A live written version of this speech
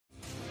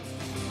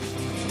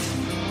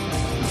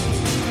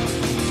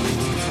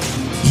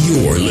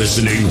You're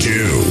listening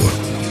to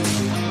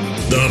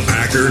the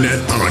Packernet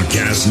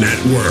Podcast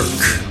Network.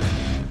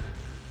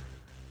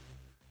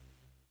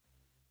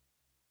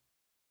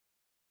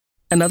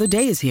 Another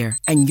day is here,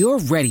 and you're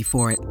ready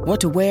for it.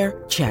 What to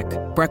wear? Check.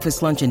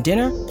 Breakfast, lunch, and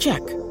dinner?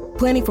 Check.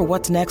 Planning for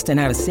what's next and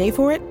how to save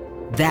for it?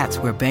 That's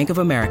where Bank of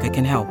America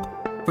can help.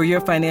 For your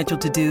financial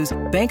to-dos,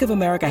 Bank of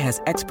America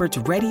has experts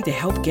ready to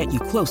help get you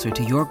closer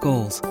to your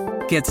goals.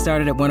 Get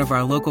started at one of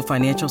our local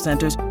financial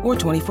centers or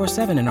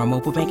 24/7 in our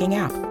mobile banking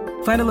app.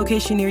 Find a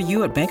location near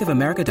you at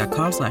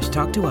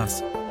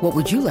bankofamerica.com/talktous. What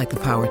would you like the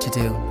power to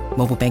do?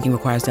 Mobile banking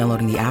requires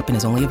downloading the app and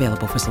is only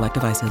available for select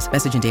devices.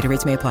 Message and data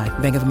rates may apply.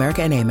 Bank of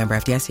America N.A., member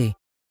FDIC.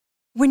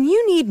 When you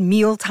need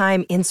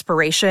mealtime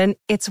inspiration,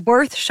 it's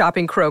worth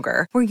shopping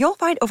Kroger, where you'll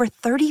find over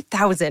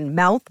 30,000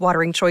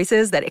 mouth-watering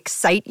choices that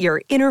excite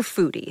your inner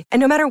foodie. And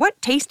no matter what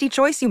tasty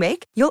choice you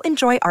make, you'll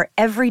enjoy our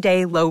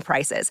everyday low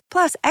prices,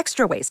 plus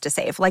extra ways to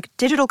save, like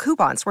digital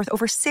coupons worth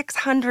over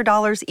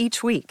 $600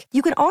 each week.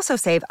 You can also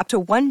save up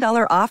to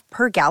 $1 off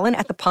per gallon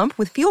at the pump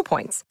with fuel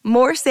points.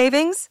 More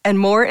savings and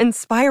more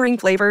inspiring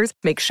flavors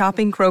make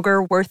shopping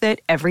Kroger worth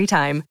it every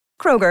time.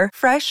 Kroger,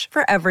 fresh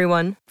for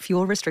everyone.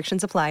 Fuel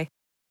restrictions apply.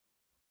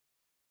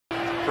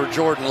 For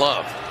Jordan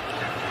Love.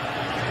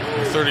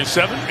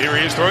 37, here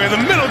he is throwing in the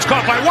middle, it's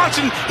caught by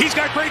Watson, he's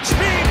got great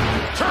speed,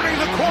 turning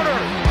the corner,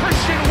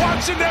 Christian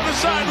Watson down the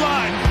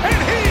sideline,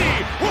 and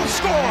he will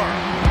score!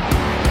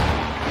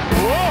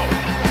 Whoa,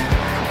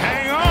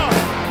 hang on,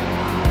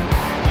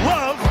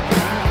 Love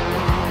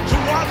to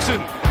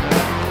Watson,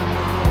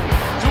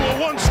 to a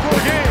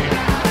one-score game.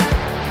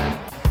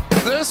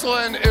 This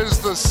one is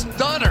the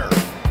stunner.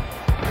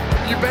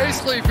 You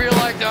basically feel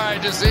like, all right,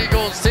 this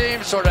Eagles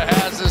team sort of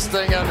has this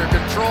thing under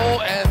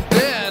control, and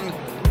then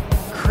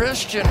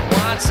Christian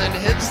Watson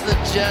hits the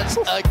Jets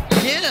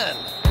again.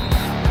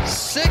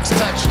 6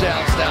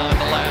 touchdowns now in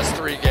the last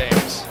 3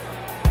 games.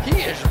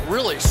 He is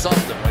really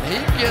something. When he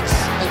gets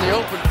in the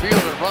open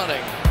field and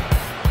running,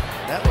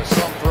 that was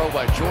some throw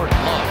by Jordan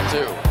Love,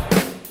 too.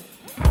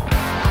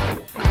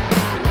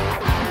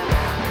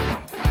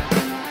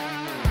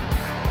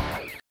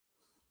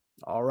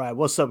 All right,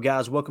 what's up,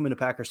 guys? Welcome into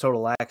Packers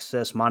Total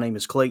Access. My name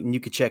is Clayton. You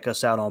can check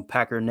us out on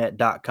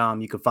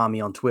packernet.com. You can find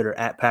me on Twitter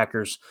at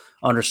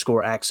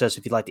Packers_access.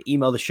 If you'd like to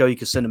email the show, you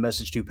can send a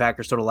message to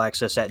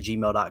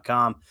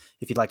PackersTotalAccess@gmail.com.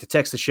 If you'd like to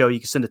text the show, you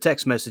can send a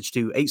text message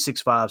to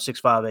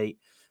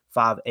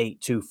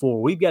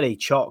 865-658-5824. We've got a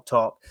Chalk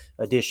Talk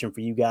edition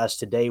for you guys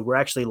today. We're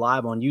actually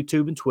live on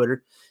YouTube and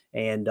Twitter.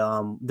 And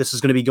this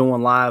is going to be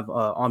going live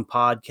on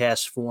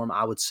podcast form,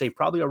 I would say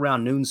probably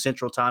around noon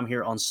Central Time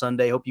here on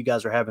Sunday. Hope you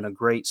guys are having a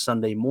great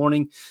Sunday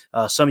morning.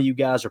 Some of you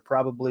guys are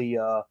probably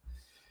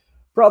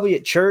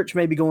at church,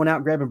 maybe going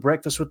out grabbing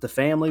breakfast with the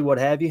family, what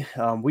have you.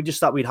 We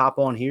just thought we'd hop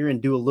on here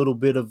and do a little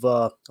bit of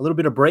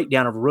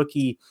breakdown of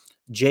rookie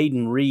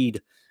Jayden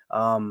Reed.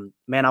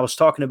 Man, I was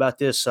talking about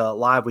this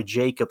live with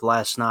Jacob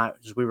last night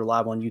as we were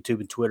live on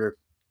YouTube and Twitter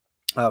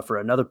for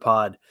another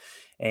pod.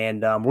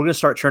 And we're going to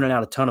start churning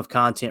out a ton of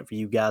content for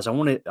you guys. I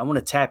want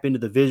to tap into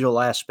the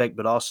visual aspect,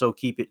 but also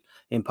keep it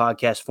in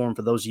podcast form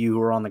for those of you who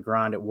are on the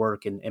grind at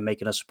work and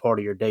making us a part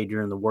of your day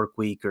during the work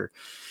week. Or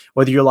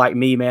whether you're like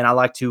me, man, I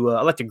like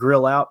to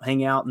grill out,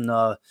 hang out,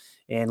 and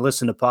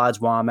listen to pods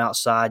while I'm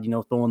outside. You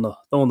know, throwing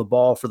the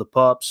ball for the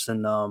pups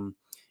and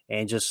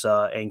just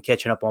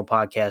catching up on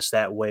podcasts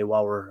that way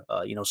while we're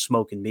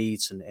smoking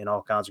meats and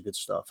all kinds of good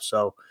stuff.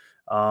 So.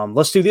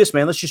 Let's do this,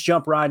 man. Let's just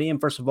jump right in.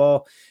 First of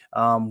all,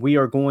 we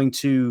are going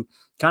to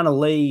kind of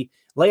lay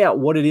out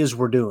what it is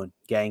we're doing,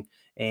 gang.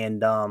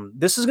 And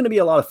this is going to be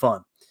a lot of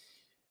fun.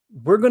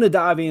 We're going to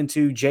dive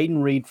into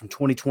Jayden Reed from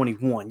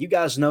 2021. You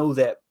guys know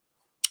that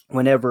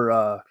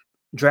whenever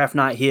draft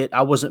night hit,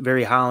 I wasn't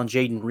very high on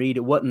Jayden Reed. It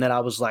wasn't that I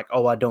was like,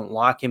 oh, I don't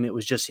like him. It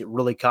was just it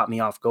really caught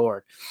me off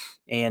guard.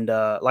 And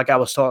like I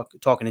was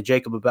talking to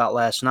Jacob about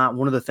last night,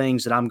 one of the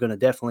things that I'm going to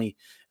definitely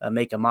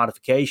make a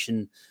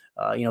modification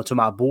to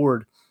my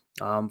board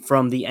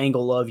from the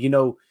angle of,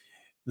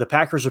 the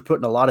Packers are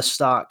putting a lot of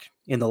stock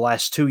in the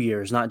last 2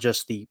 years, not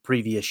just the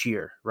previous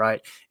year, right?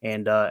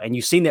 And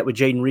you've seen that with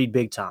Jayden Reed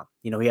big time.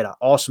 He had an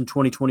awesome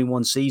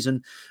 2021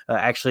 season,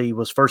 actually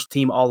was first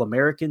team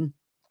All-American,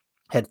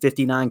 had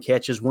 59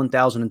 catches,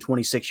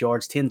 1,026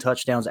 yards, 10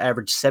 touchdowns,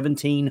 averaged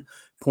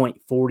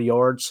 17.4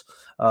 yards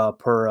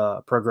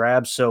per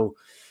grab. So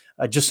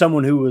just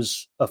someone who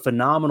was a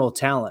phenomenal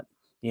talent,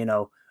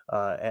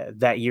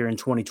 that year in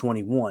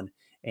 2021.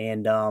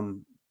 And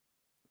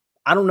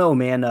I don't know,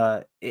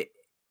 man,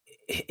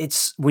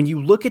 it's when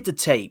you look at the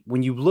tape,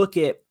 when you look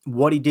at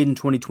what he did in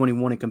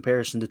 2021 in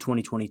comparison to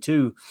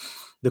 2022,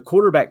 the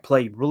quarterback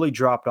play really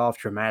dropped off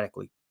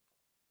dramatically.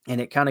 And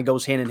it kind of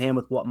goes hand in hand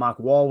with what Mike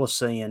Wall was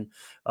saying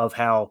of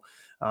how,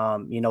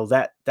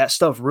 that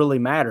stuff really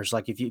matters.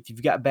 Like if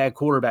you've got bad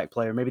quarterback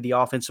play, or maybe the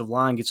offensive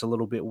line gets a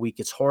little bit weak,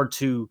 it's hard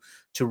to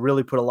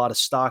really put a lot of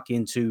stock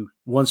into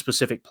one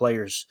specific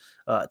player's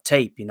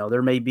tape.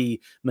 There may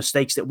be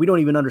mistakes that we don't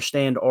even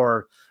understand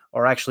are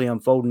are actually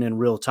unfolding in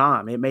real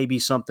time. It may be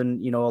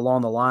something,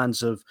 along the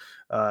lines of,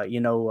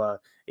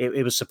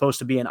 it was supposed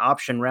to be an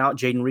option route.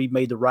 Jayden Reed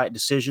made the right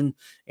decision,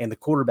 and the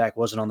quarterback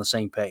wasn't on the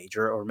same page,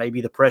 or maybe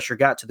the pressure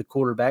got to the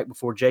quarterback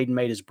before Jayden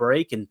made his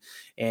break, and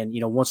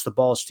once the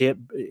ball's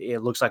tipped,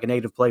 it looks like a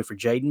negative play for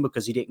Jayden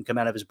because he didn't come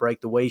out of his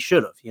break the way he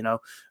should have.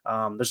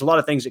 There's a lot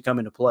of things that come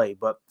into play,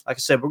 but like I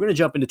said, we're going to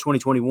jump into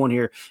 2021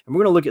 here, and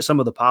we're going to look at some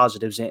of the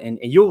positives, and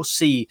you'll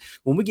see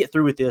when we get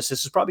through with this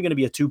is probably going to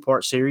be a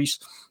 2-part series.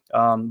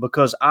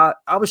 Because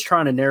I was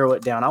trying to narrow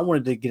it down. I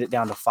wanted to get it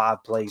down to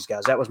 5 plays,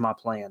 guys. That was my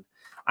plan.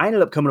 I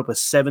ended up coming up with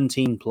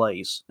 17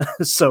 plays.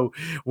 So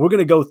we're going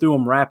to go through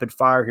them rapid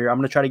fire here. I'm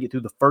going to try to get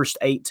through the first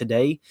 8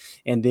 today,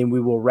 and then we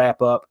will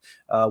wrap up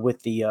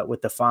with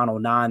the final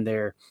 9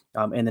 there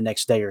in the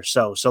next day or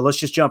so. So let's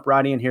just jump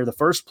right in here. The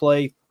first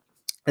play,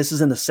 this is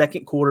in the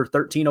second quarter,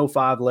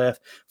 13:05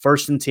 left,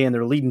 1st and 10.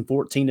 They're leading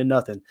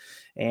 14-0.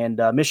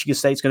 And Michigan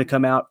State's going to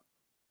come out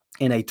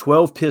in a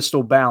 12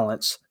 pistol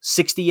balance,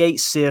 68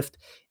 sift,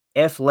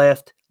 F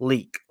left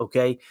leak.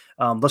 Okay.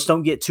 Let's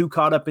don't get too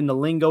caught up in the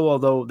lingo,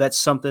 although that's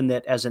something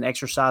that as an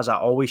exercise, I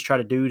always try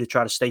to do to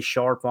try to stay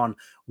sharp on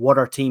what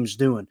our team's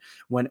doing.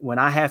 When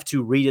I have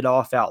to read it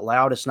off out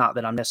loud, it's not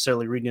that I'm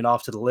necessarily reading it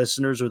off to the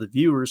listeners or the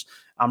viewers.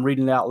 I'm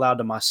reading it out loud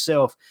to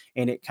myself,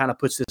 and it kind of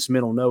puts this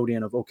mental note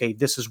in of, okay,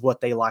 this is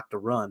what they like to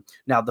run.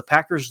 Now, the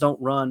Packers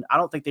don't run. I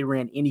don't think they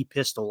ran any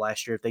pistol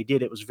last year. If they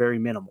did, it was very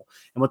minimal.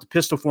 And what the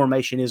pistol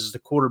formation is the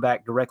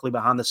quarterback directly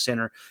behind the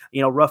center,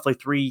 roughly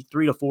 3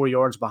 to 4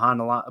 yards behind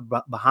the line,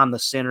 behind the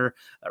center,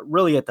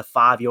 really at the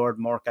 5-yard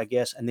mark, I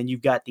guess. And then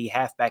you've got the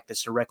halfback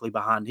that's directly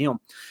behind him.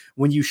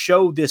 When you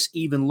show this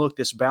even look,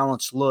 this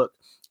balanced look,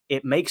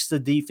 it makes the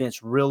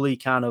defense really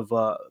kind of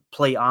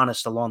play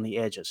honest along the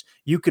edges.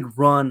 You could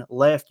run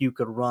left, you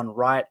could run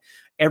right.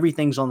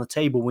 Everything's on the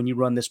table when you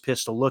run this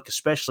pistol look,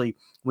 especially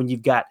when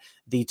you've got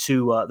the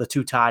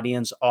two tight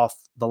ends off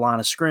the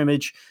line of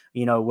scrimmage.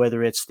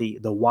 Whether it's the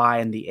Y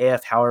and the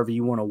F, however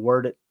you want to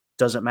word it,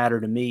 doesn't matter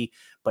to me.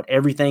 But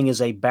everything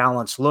is a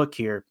balanced look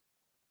here.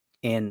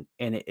 And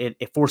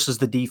it forces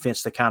the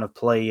defense to kind of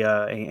play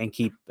and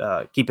keep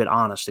it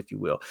honest, if you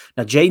will.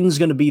 Now, Jayden's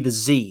going to be the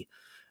Z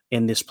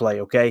in this play,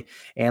 okay?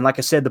 And like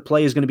I said, the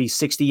play is going to be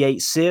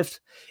 68 sift,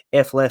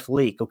 F left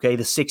leak, okay?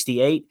 The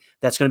 68,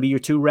 that's going to be your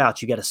 2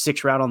 routes. You got a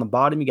 6 route on the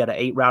bottom. You got an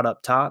 8 route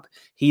up top.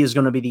 He is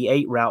going to be the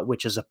 8 route,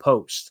 which is a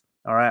post.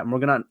 All right, and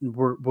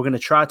we're gonna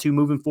try to,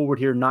 moving forward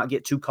here, not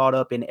get too caught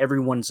up in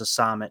everyone's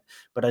assignment.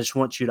 But I just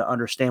want you to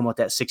understand what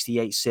that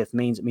 68 sift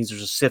means. It means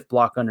there's a sift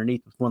block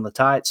underneath with one of the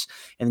tights,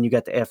 and then you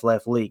got the F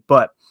left leak.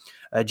 But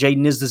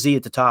Jayden is the Z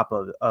at the top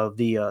of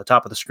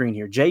the screen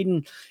here.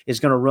 Jayden is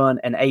going to run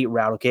an 8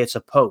 route. Okay, it's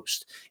a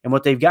post, and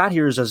what they've got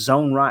here is a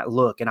zone right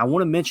look. And I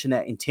want to mention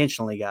that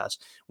intentionally, guys.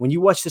 When you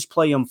watch this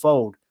play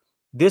unfold,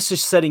 this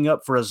is setting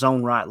up for a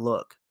zone right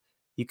look.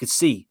 You could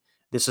see.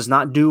 This is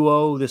not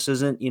duo. This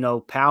isn't,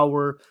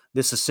 power.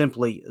 This is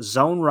simply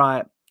zone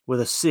right with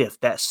a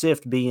sift. That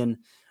sift being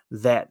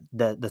that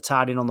the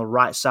tight end on the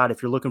right side.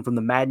 If you're looking from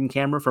the Madden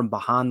camera from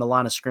behind the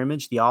line of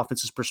scrimmage, the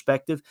offense's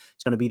perspective,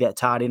 it's going to be that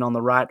tight end on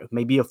the right.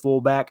 Maybe a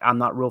fullback. I'm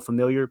not real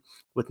familiar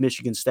with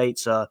Michigan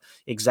State's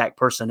exact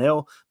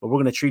personnel, but we're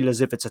going to treat it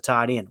as if it's a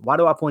tight end. Why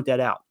do I point that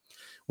out?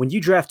 When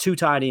you draft 2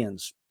 tight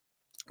ends,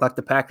 like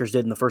the Packers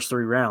did in the first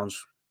 3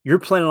 rounds, you're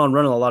planning on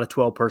running a lot of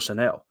 12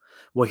 personnel.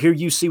 Well, here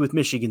you see with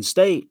Michigan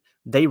State,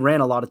 they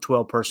ran a lot of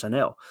 12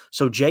 personnel.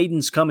 So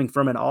Jayden's coming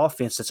from an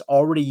offense that's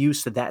already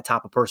used to that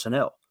type of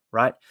personnel,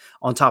 right?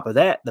 On top of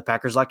that, the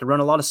Packers like to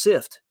run a lot of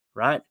sift,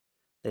 right?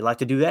 They like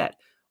to do that.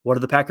 What do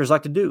the Packers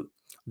like to do?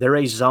 They're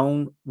a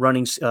zone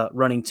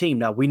running team.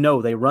 Now, we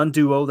know they run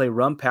duo, they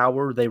run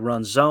power, they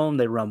run zone,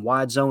 they run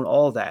wide zone,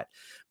 all that.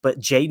 But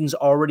Jayden's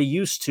already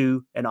used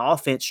to an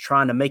offense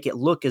trying to make it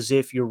look as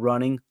if you're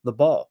running the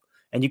ball.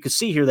 And you can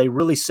see here, they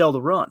really sell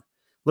the run.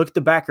 Look at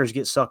the backers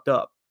get sucked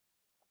up.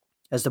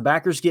 As the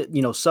backers get,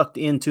 sucked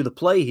into the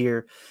play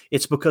here,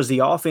 it's because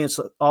the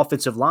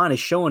offensive line is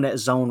showing that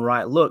zone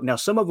right look. Now,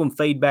 some of them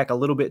fade back a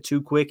little bit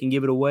too quick and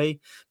give it away,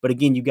 but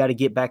again, you got to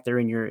get back there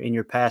in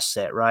your pass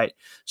set, right?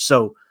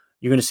 So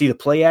you're going to see the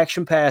play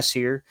action pass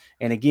here,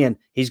 and again,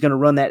 he's going to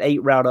run that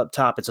 8 route up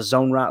top. It's a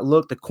zone right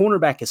look. The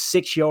cornerback is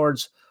 6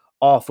 yards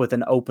off with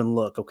an open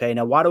look. Okay,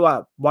 now why do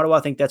I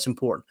think that's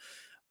important?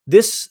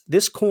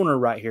 This corner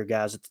right here,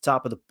 guys, at the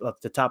top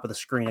of the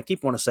screen. I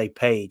keep wanting to say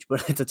page,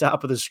 but at the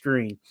top of the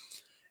screen,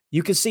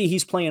 you can see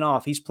he's playing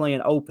off. He's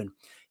playing open.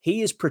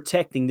 He is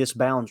protecting this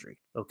boundary.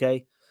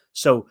 Okay,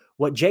 so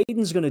what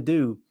Jayden's going to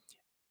do,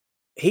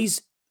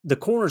 the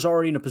corner's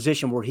already in a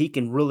position where he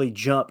can really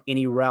jump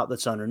any route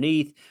that's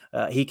underneath.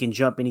 He can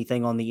jump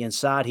anything on the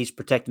inside. He's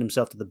protecting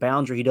himself to the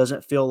boundary. He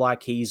doesn't feel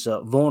like he's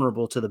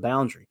vulnerable to the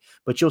boundary.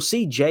 But you'll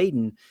see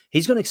Jayden,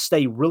 he's going to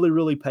stay really,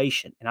 really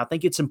patient. And I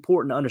think it's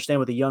important to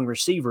understand with a young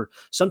receiver,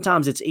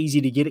 sometimes it's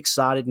easy to get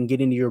excited and get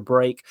into your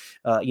break,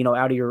 out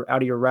of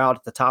your route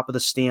at the top of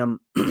the stem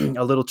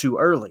a little too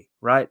early,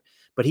 right?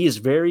 But he is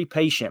very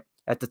patient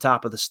at the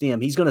top of the stem.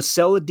 He's going to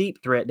sell a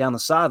deep threat down the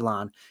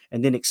sideline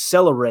and then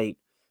accelerate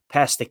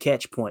past the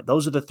catch point.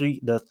 Those are the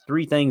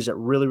three things that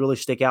really, really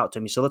stick out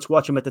to me. So let's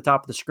watch him at the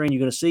top of the screen. You're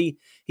going to see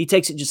he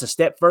takes it just a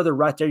step further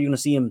right there. You're going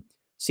to see him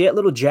see that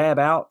little jab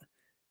out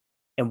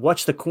and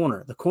watch the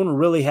corner. The corner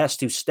really has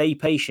to stay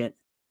patient,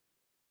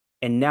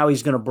 and now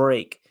he's going to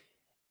break.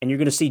 And you're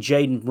going to see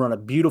Jayden run a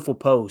beautiful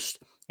post.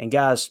 And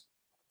guys,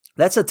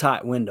 that's a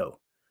tight window.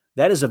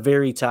 That is a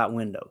very tight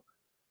window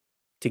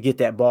to get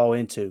that ball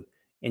into.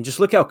 And just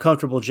look how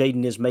comfortable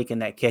Jayden is making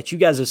that catch. You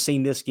guys have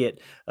seen this get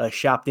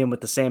shopped in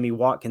with the Sammy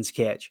Watkins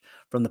catch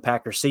from the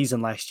Packers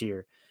season last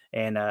year.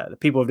 And the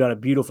people have done a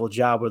beautiful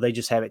job where they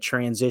just have it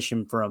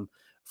transition from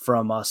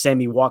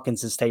Sammy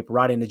Watkins' tape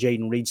right into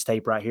Jayden Reed's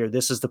tape right here.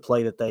 This is the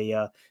play that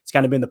it's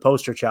kind of been the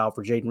poster child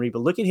for Jayden Reed.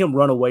 But look at him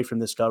run away from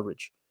this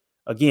coverage.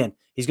 Again,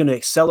 he's going to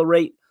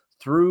accelerate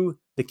through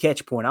the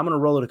catch point. I'm going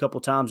to roll it a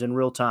couple times in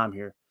real time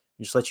here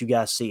and just let you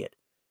guys see it.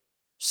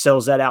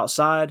 Sells that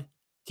outside,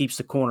 keeps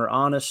the corner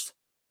honest.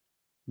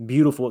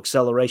 Beautiful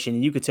acceleration.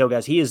 And you could tell,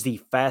 guys, he is the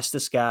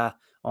fastest guy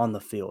on the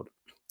field.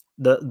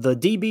 The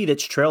DB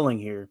that's trailing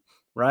here,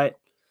 right?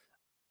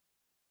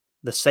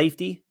 The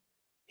safety,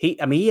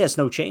 he has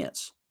no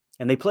chance.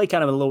 And they play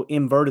kind of a little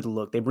inverted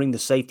look. They bring the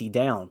safety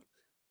down.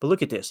 But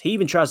look at this. He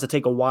even tries to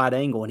take a wide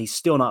angle, and he's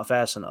still not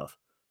fast enough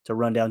to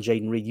run down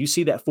Jayden Reed. You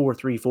see that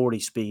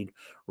 4.340 speed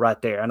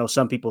right there. I know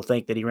some people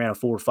think that he ran a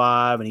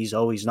 4.5 and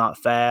he's not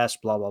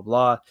fast, blah, blah,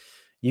 blah.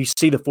 You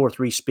see the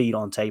 4.3 speed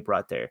on tape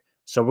right there.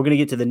 So we're going to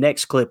get to the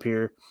next clip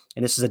here,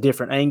 and this is a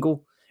different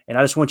angle. And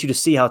I just want you to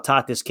see how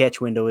tight this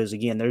catch window is.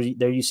 Again,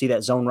 there you see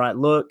that zone right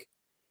look.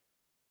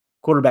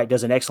 Quarterback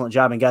does an excellent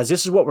job. And guys,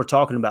 this is what we're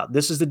talking about.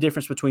 This is the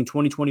difference between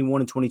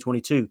 2021 and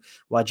 2022.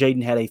 While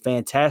Jayden had a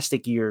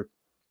fantastic year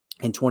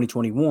in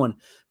 2021,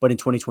 but in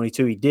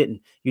 2022 he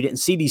didn't. You didn't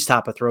see these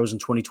type of throws in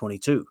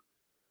 2022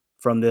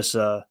 from this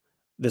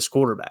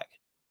quarterback.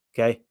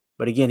 Okay,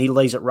 but again, he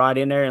lays it right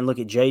in there, and look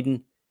at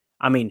Jayden.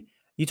 I mean,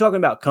 you talking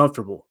about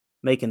comfortable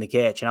making the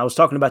catch, and I was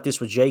talking about this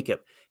with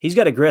Jacob. He's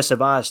got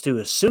aggressive eyes too.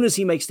 As soon as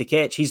he makes the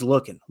catch, he's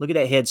looking. Look at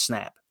that head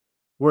snap.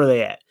 Where are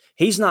they at?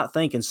 He's not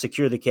thinking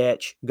secure the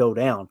catch, go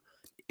down.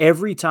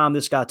 Every time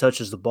this guy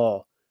touches the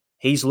ball,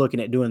 he's looking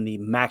at doing the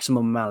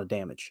maximum amount of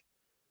damage.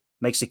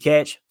 Makes the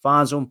catch,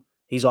 finds him,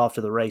 he's off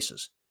to the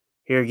races.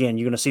 Here again,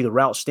 you're going to see the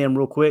route stem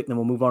real quick, then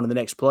we'll move on to the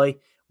next play.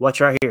 Watch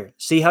right here.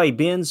 See how he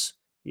bends?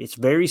 It's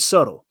very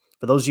subtle.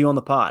 For those of you on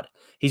the pod,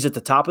 he's at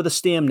the top of the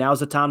stem. Now's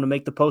the time to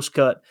make the post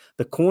cut.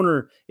 The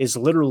corner is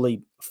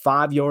literally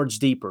 5 yards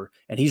deeper,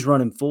 and he's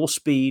running full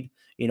speed.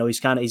 He's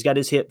got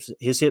his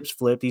hips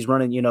flipped. He's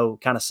running,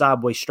 kind of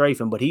sideways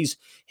strafing, but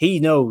he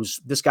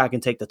knows this guy can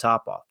take the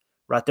top off.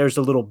 Right there's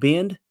the little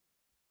bend,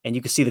 and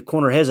you can see the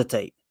corner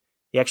hesitate.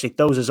 He actually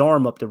throws his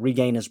arm up to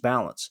regain his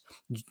balance.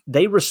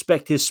 They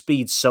respect his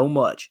speed so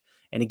much.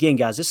 And again,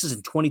 guys, this is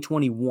in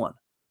 2021.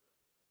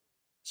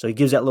 So he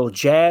gives that little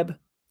jab,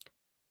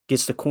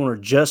 gets the corner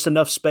just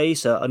enough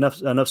space,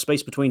 enough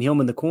space between him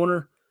and the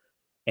corner,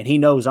 and he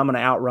knows I'm going to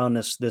outrun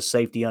this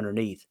safety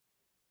underneath.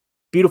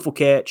 Beautiful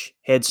catch,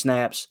 head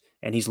snaps,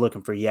 and he's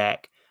looking for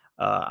yak.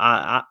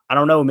 I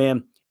don't know,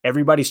 man.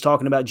 Everybody's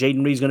talking about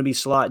Jayden Reed's going to be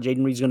slot.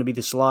 Jayden Reed's going to be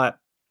the slot.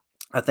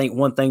 I think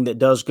one thing that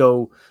does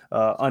go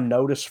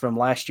unnoticed from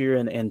last year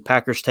and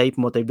Packers tape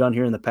and what they've done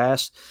here in the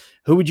past,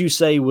 who would you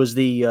say was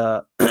the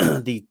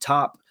the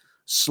top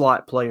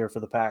slot player for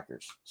the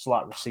Packers,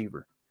 slot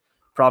receiver?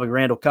 Probably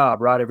Randall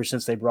Cobb, right, ever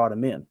since they brought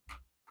him in.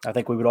 I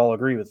think we would all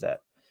agree with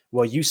that.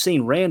 Well, you've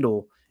seen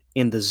Randall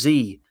in the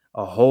Z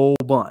a whole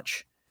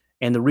bunch.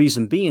 And the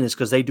reason being is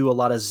because they do a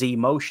lot of Z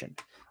motion.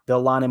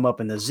 They'll line him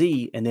up in the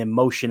Z and then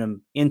motion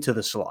him into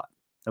the slot.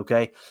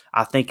 Okay,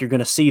 I think you're going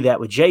to see that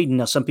with Jayden.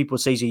 Now, some people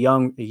say he's a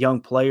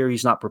young player.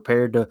 He's not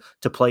prepared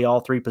to play all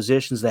three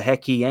positions. The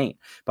heck he ain't.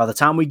 By the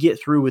time we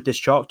get through with this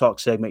Chalk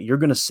Talk segment, you're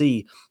going to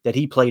see that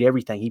he played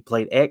everything. He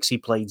played X. He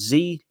played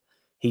Z.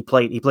 He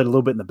played a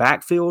little bit in the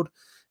backfield.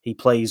 He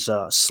plays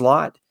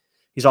slot.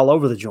 He's all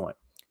over the joint.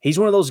 He's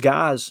one of those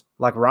guys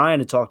like Ryan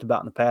had talked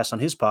about in the past on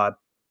his pod.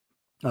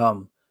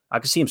 I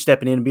could see him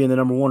stepping in and being the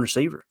number one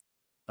receiver.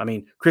 I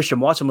mean,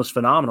 Christian Watson was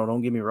phenomenal.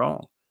 Don't get me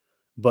wrong,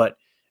 but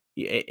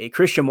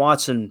Christian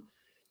Watson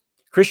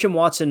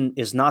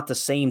is not the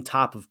same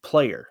type of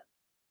player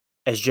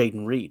as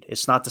Jayden Reed.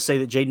 It's not to say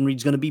that Jayden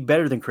Reed's going to be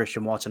better than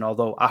Christian Watson,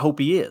 although I hope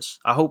he is.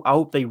 I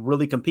hope they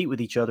really compete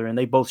with each other and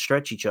they both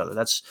stretch each other.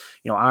 That's,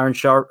 iron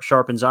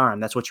sharpens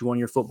iron. That's what you want in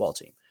your football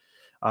team.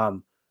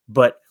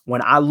 But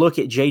when I look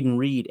at Jayden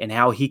Reed and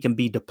how he can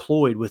be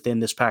deployed within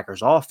this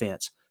Packers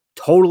offense,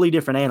 totally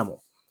different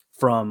animal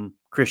from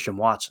Christian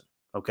Watson.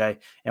 Okay.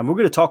 And we're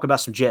going to talk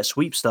about some jet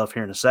sweep stuff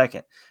here in a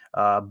second.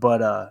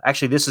 But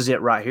actually, this is it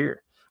right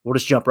here. We'll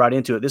just jump right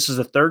into it. This is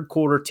the third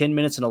quarter, 10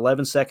 minutes and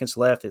 11 seconds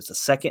left. It's the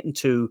 2nd and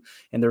 2,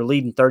 and they're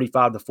leading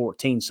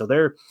 35-14. So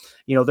they're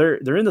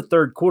in the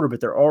third quarter,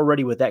 but they're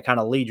already with that kind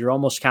of lead. You're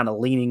almost kind of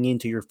leaning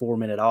into your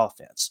 4-minute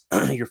offense.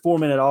 Your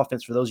 4-minute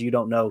offense, for those of you who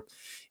don't know,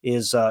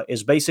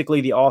 is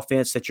basically the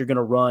offense that you're going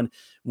to run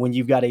when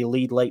you've got a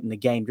lead late in the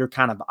game. You're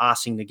kind of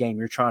icing the game.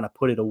 You're trying to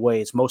put it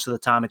away. It's most of the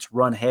time it's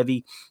run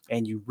heavy,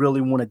 and you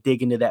really want to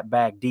dig into that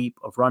bag deep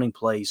of running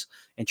plays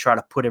and try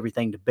to put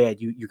everything to bed.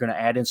 You're going to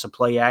add in some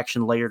play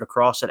action layered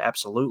across it,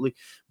 absolutely.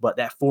 But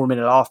that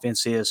 4-minute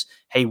offense is,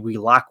 hey, we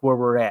like where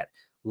we're at.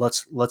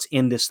 Let's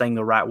end this thing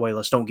the right way.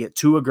 Let's don't get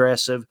too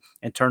aggressive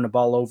and turn the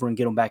ball over and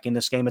get them back in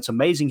this game. It's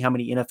amazing how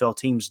many NFL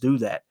teams do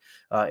that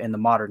in the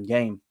modern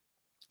game.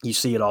 You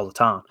see it all the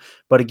time.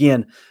 But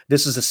again,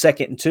 this is a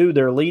 2nd and 2.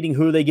 They're leading.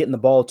 Who are they getting the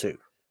ball to?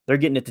 They're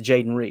getting it to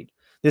Jayden Reed.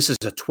 This is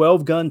a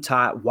 12-gun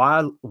tight,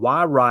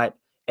 Y right,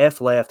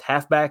 F left,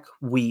 halfback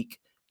weak,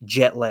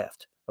 jet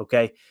left.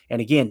 Okay,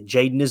 and again,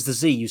 Jayden is the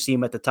Z. You see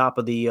him at the top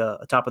of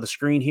the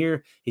screen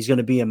here. He's going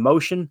to be in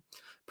motion,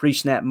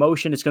 pre-snap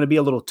motion. It's going to be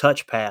a little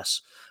touch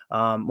pass.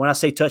 When I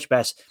say touch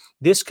pass,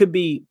 this could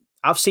be.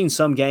 I've seen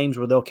some games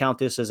where they'll count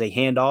this as a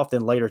handoff,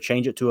 then later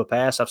change it to a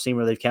pass. I've seen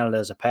where they've counted it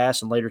as a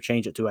pass and later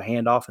change it to a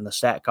handoff in the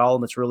stat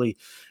column. It's really,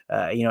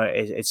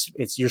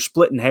 it's you're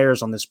splitting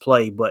hairs on this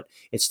play, but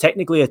it's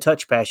technically a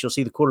touch pass. You'll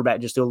see the quarterback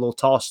just do a little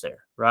toss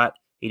there, right?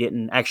 He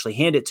didn't actually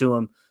hand it to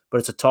him, but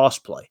it's a toss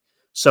play.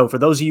 So for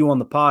those of you on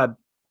the pod,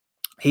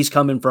 he's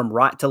coming from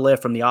right to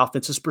left from the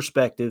offense's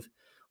perspective,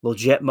 little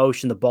jet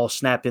motion, the ball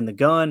snapped in the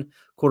gun,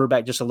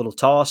 quarterback just a little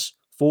toss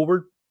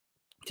forward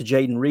to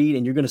Jayden Reed,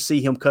 and you're going to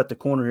see him cut the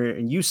corner here.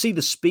 And you see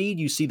the speed,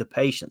 you see the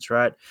patience,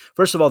 right?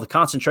 First of all, the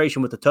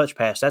concentration with the touch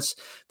pass,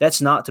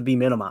 that's not to be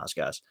minimized,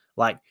 guys.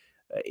 Like,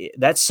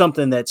 that's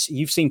something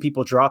you've seen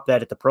people drop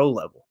that at the pro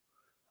level.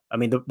 I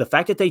mean, the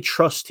fact that they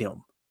trust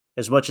him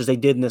as much as they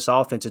did in this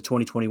offense in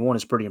 2021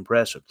 is pretty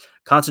impressive.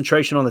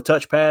 Concentration on the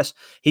touch pass.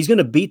 He's going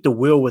to beat the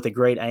will with a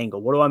great angle.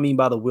 What do I mean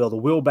by the will? The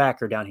will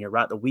backer down here,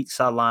 right? The weak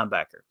side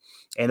linebacker.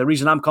 And the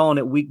reason I'm calling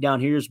it weak down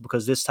here is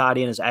because this tight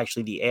end is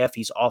actually the F.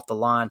 He's off the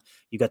line.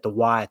 You got the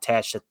Y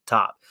attached at the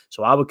top.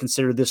 So I would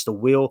consider this the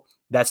will.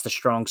 That's the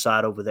strong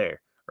side over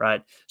there,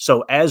 right?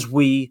 So as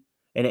we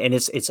and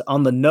it's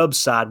on the nub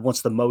side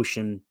once the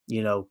motion,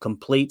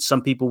 completes.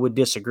 Some people would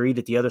disagree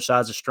that the other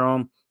side's a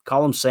strong.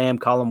 Call him Sam,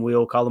 call him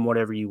Will, call him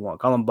whatever you want.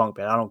 Call him bunk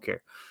bed. I don't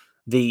care.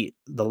 The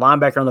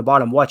linebacker on the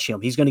bottom, watch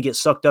him. He's going to get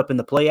sucked up in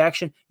the play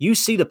action. You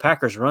see the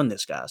Packers run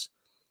this, guys.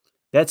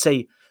 That's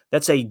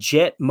a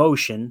jet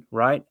motion,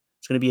 right?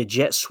 It's going to be a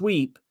jet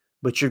sweep,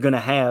 but you're going to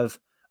have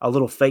a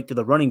little fake to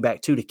the running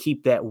back too to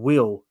keep that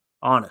Will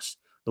honest.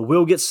 The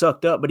Will gets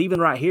sucked up, but even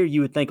right here, you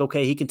would think,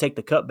 okay, he can take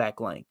the cutback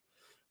lane.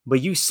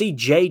 But you see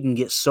Jayden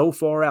get so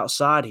far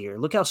outside here.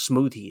 Look how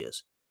smooth he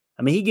is.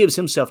 I mean, he gives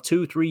himself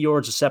 2-3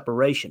 yards of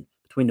separation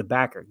between the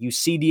backer. You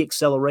see the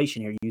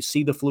acceleration here. You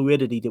see the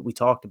fluidity that we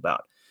talked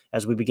about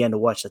as we began to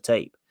watch the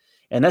tape.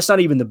 And that's not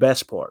even the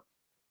best part.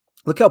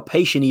 Look how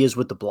patient he is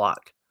with the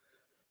block.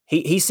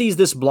 He sees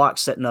this block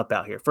setting up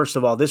out here. First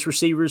of all, this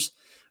receiver's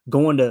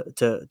going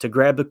to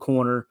grab the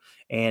corner,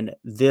 and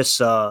this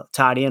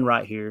tight end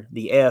right here,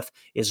 the F,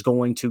 is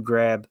going to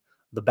grab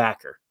the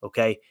backer,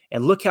 okay?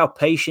 And look how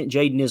patient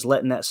Jayden is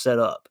letting that set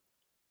up,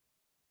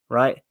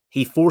 right?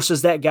 He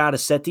forces that guy to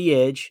set the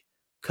edge,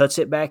 cuts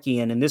it back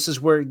in, and this is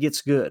where it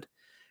gets good.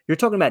 You're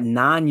talking about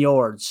 9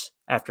 yards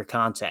after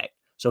contact.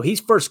 So he's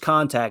first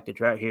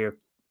contacted right here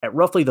at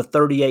roughly the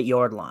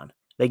 38-yard line.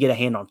 They get a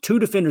hand on him. 2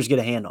 defenders get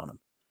a hand on him.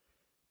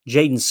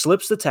 Jayden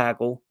slips the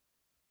tackle,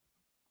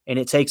 and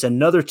it takes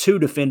another 2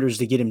 defenders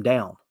to get him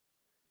down.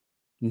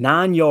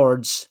 9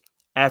 yards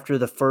after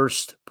the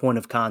first point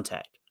of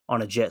contact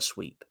on a jet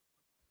sweep.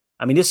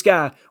 I mean, this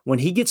guy, when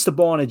he gets the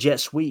ball on a jet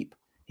sweep,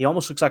 he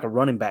almost looks like a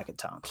running back at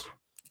times.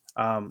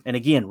 And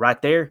again,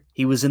 right there,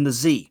 he was in the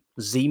Z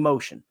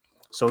motion.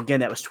 So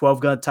again, that was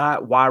 12-gun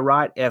tight, Y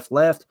right, F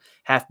left,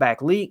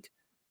 halfback leak,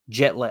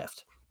 jet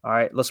left. All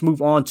right, let's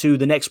move on to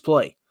the next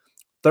play.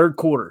 Third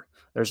quarter.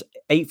 There's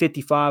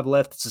 8:55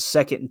 left. It's a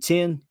 2nd and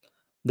 10.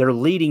 They're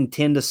leading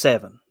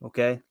 10-7,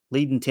 okay?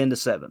 Leading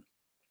 10-7.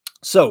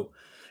 So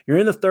you're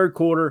in the third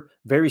quarter,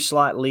 very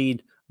slight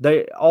lead.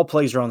 All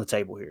plays are on the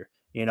table here.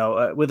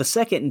 With a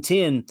 2nd and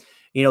 10,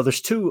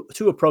 there's two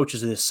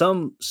approaches to this.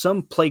 Some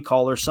play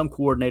callers, some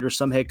coordinators,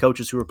 some head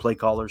coaches who are play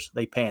callers,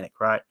 they panic,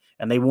 right?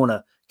 And they want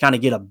to kind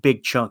of get a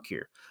big chunk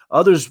here.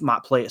 Others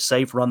might play it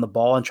safe, run the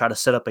ball, and try to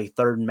set up a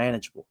 3rd and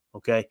manageable,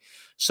 okay?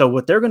 So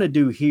what they're going to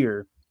do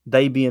here,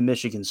 they being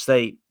Michigan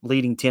State,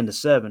 leading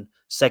 10-7,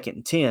 2nd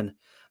and 10,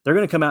 they're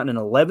going to come out in an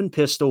 11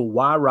 pistol,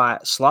 Y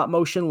right, slot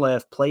motion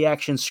left, play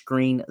action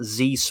screen,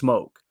 Z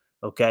smoke,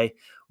 okay?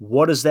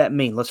 What does that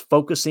mean? Let's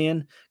focus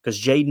in because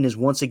Jayden is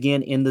once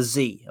again in the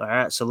Z, all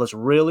right? So let's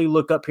really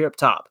look up here up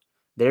top.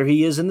 There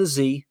he is in the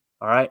Z,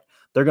 all right?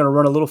 They're going to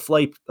run a little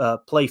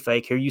play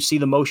fake. Here you see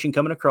the motion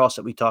coming across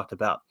that we talked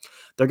about.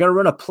 They're going to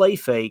run a play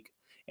fake,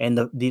 and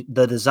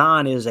the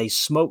design is a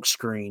smoke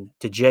screen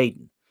to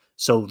Jayden.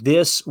 So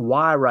this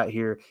Y right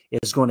here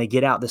is going to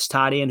get out. This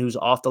tight end who's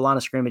off the line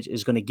of scrimmage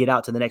is going to get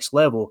out to the next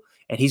level,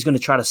 and he's going to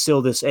try to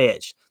seal this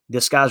edge.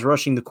 This guy's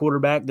rushing the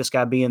quarterback, this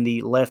guy being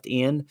the left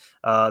end,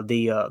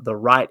 the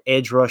right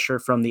edge rusher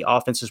from the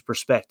offense's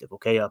perspective,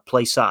 okay,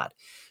 play side.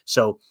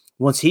 So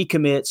once he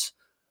commits,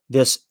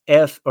 this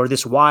F or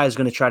this Y is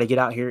going to try to get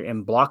out here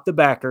and block the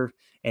backer.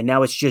 And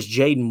now it's just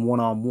Jayden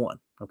one-on-one.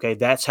 Okay,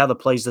 that's how the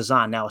play's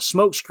designed. Now, a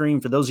smoke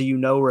screen, for those of you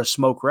who know, or a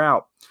smoke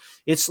route,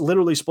 it's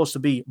literally supposed to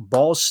be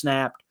ball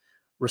snapped,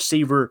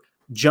 receiver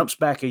jumps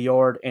back a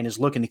yard and is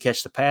looking to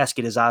catch the pass,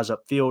 get his eyes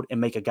upfield, and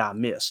make a guy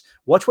miss.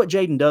 Watch what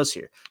Jayden does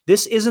here.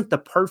 This isn't the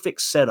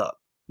perfect setup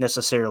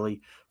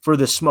necessarily for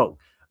the smoke,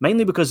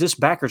 mainly because this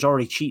backer's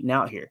already cheating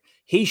out here.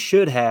 He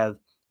should have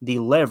the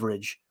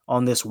leverage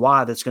on this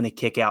Y that's going to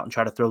kick out and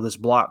try to throw this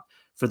block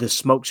for this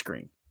smoke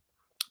screen.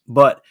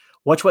 But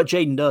watch what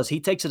Jayden does. He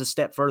takes it a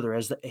step further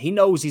as he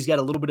knows he's got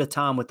a little bit of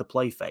time with the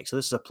play fake. So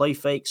this is a play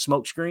fake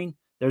smoke screen.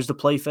 There's the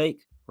play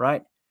fake,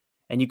 right?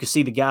 And you can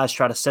see the guys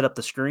try to set up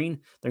the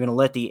screen. They're going to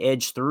let the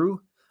edge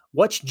through.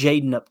 Watch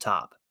Jayden up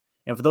top.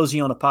 And for those of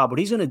you on the pod, what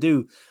he's going to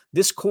do,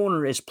 this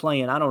corner is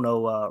playing, I don't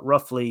know,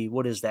 roughly,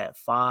 what is that,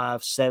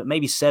 5, 7,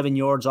 maybe 7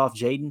 yards off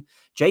Jayden.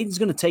 Jayden's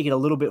going to take it a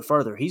little bit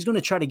further. He's going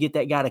to try to get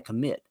that guy to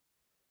commit.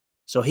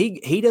 So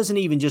he doesn't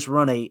even just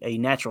run a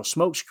natural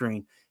smoke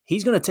screen.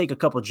 He's going to take a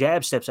couple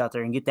jab steps out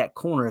there and get that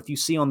corner. If you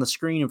see on the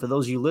screen, and for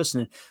those of you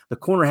listening, the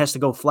corner has to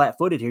go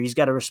flat-footed here. He's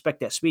got to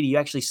respect that speed. You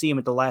actually see him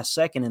at the last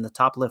second in the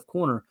top left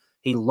corner.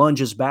 He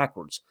lunges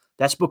backwards.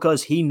 That's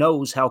because he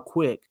knows how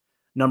quick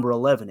number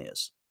 11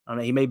 is. I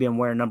mean, he may be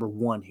wearing number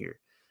 1 here,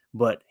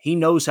 but he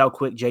knows how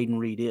quick Jayden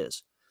Reed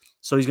is.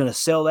 So he's going to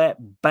sell that.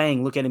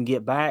 Bang, look at him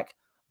get back.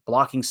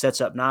 Blocking sets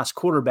up nice.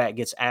 Quarterback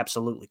gets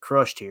absolutely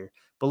crushed here.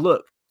 But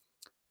look,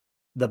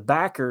 the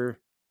backer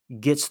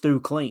gets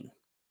through clean,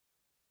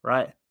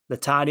 right? The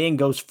tight end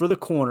goes for the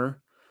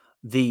corner.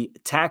 The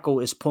tackle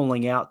is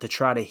pulling out to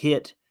try to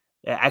hit.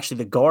 Actually,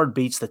 the guard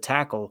beats the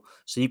tackle,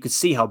 so you could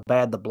see how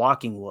bad the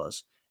blocking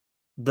was.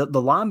 The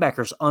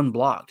linebacker's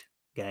unblocked,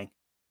 gang.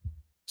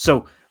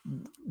 So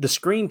the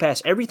screen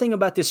pass, everything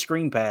about this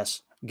screen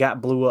pass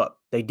got blew up.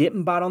 They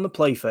didn't bite on the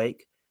play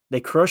fake. They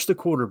crushed the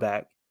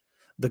quarterback.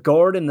 The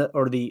guard and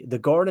the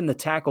guard and the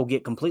tackle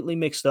get completely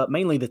mixed up,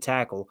 mainly the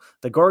tackle.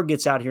 The guard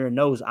gets out here and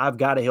knows, I've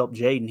got to help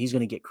Jayden. He's going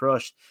to get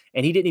crushed.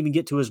 And he didn't even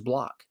get to his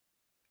block.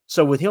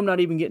 So with him not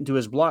even getting to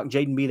his block,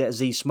 Jayden be that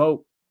Z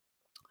smoke.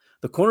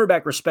 The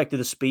cornerback respected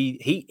the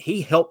speed.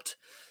 He helped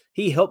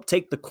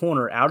take the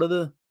corner out of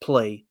the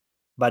play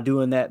by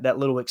doing that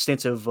little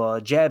extensive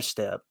jab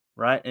step,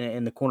 right?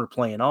 And the corner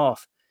playing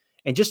off.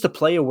 And just the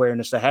play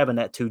awareness to having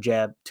that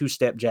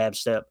two-step jab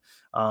step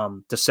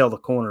to sell the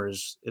corner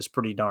is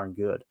pretty darn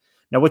good.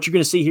 Now, what you're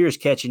going to see here is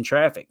catching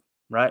traffic,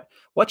 right?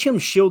 Watch him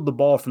shield the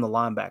ball from the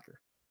linebacker.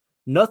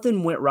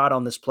 Nothing went right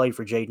on this play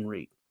for Jayden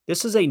Reed.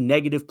 This is a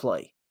negative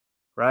play,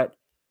 right?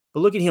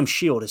 But look at him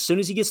shield. As soon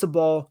as he gets the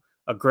ball,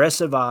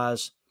 aggressive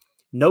eyes,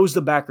 knows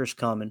the backer's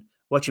coming.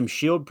 Watch him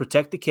shield,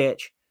 protect the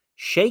catch,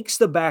 shakes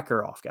the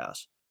backer off,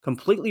 guys.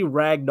 Completely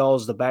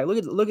ragdolls the back. Look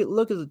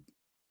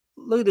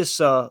at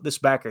this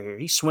backer here.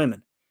 He's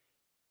swimming.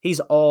 He's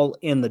all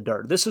in the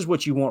dirt. This is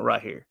what you want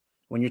right here.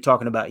 When you're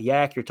talking about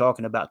yak, you're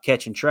talking about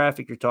catching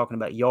traffic, you're talking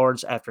about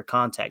yards after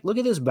contact. Look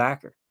at this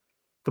backer.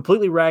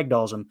 Completely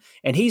ragdolls him.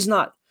 And he's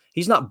not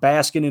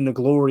basking in the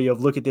glory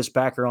of look at this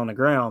backer on the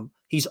ground.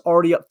 He's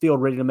already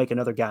upfield ready to make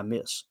another guy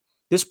miss.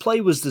 This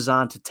play was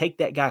designed to take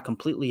that guy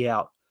completely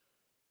out.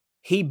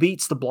 He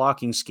beats the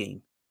blocking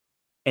scheme.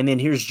 And then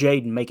here's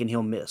Jayden making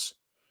him miss.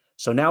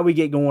 So now we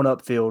get going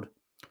upfield.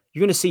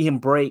 You're going to see him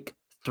break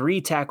 3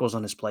 tackles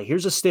on this play.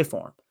 Here's a stiff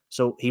arm.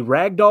 So he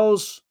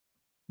ragdolls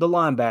the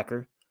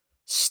linebacker,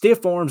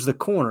 stiff arms the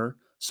corner,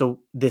 so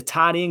the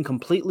tight end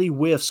completely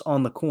whiffs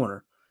on the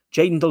corner.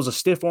 Jayden throws a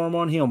stiff arm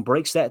on him,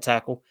 breaks that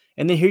tackle,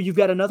 and then here you've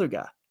got another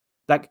guy.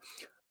 Like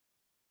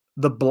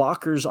the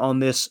blockers on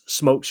this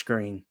smoke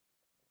screen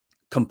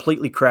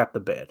completely crapped the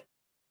bed.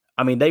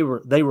 I mean, they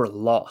were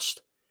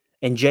lost.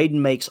 And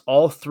Jayden makes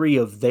all 3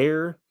 of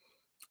their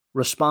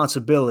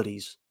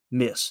responsibilities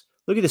miss.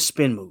 Look at this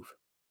spin move.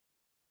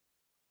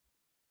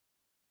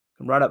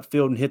 Come right up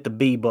field and hit the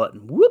B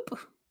button. Whoop.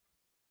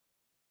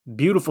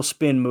 Beautiful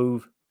spin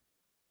move.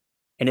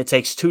 And it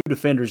takes 2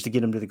 defenders to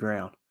get him to the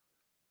ground.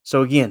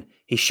 So again,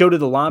 he showed the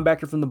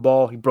linebacker from the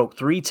ball. He broke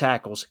 3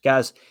 tackles.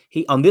 Guys,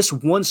 he on this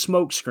one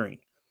smoke screen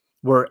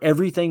where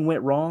everything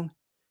went wrong,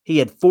 he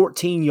had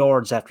 14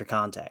 yards after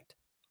contact.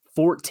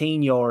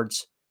 14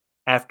 yards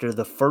after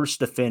the first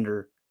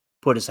defender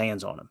put his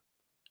hands on him.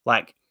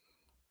 Like,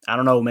 I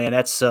don't know, man.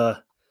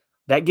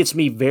 That gets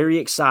me very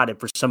excited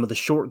for some of the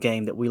short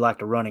game that we like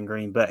to run in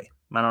Green Bay.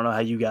 I don't know how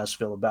you guys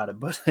feel about it,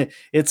 but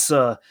it's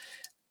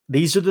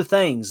these are the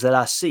things that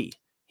I see.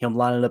 Him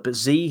lining up at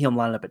Z, him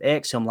lining up at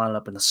X, him lining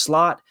up in the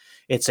slot.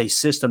 It's a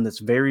system that's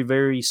very,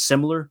 very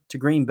similar to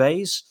Green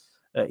Bay's.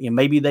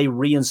 Maybe they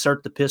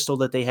reinsert the pistol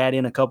that they had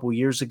in a couple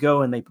years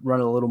ago and they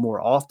run it a little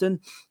more often.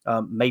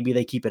 Maybe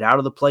they keep it out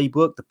of the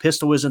playbook. The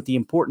pistol isn't the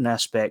important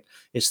aspect.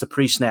 It's the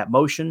pre-snap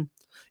motion.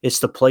 It's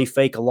the play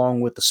fake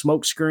along with the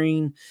smoke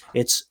screen.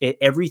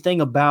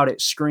 Everything about it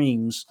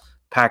screams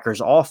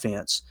Packers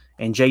offense.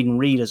 And Jayden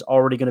Reed is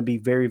already going to be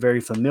very,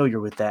 very familiar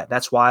with that.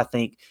 That's why I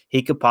think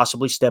he could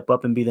possibly step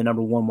up and be the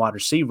number 1 wide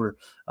receiver,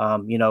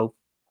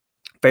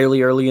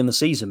 fairly early in the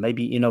season,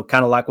 maybe,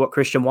 kind of like what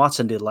Christian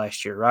Watson did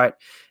last year, right?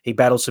 He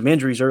battled some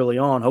injuries early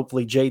on.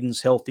 Hopefully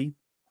Jayden's healthy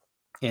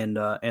and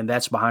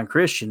that's behind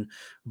Christian.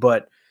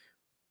 But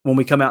when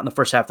we come out in the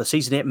first half of the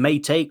season, it may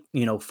take,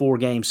 4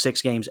 games,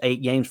 6 games,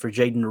 8 games for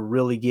Jayden to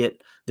really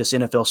get this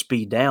NFL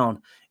speed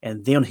down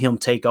and then him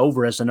take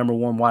over as the number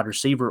one wide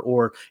receiver.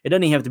 Or it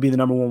doesn't even have to be the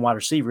number one wide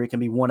receiver. It can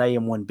be 1A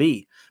and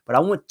 1B. But I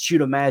want you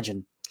to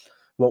imagine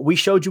what we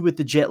showed you with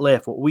the jet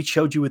left, what we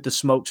showed you with the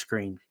smoke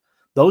screen.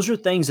 Those are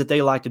things that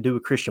they like to do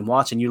with Christian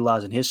Watson,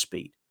 utilizing his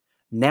speed.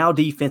 Now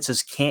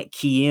defenses can't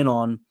key in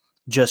on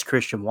just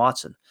Christian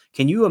Watson.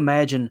 Can you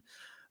imagine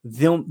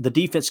the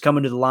defense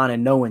coming to the line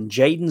and knowing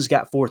Jayden's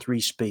got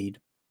 4.3 speed,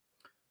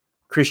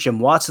 Christian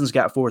Watson's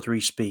got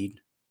 4.3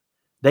 speed.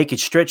 They could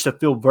stretch the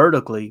field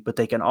vertically, but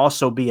they can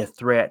also be a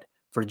threat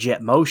for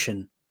jet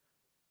motion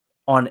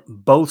on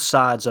both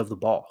sides of the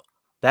ball.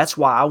 That's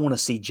why I want to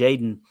see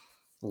Jayden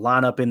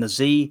line up in the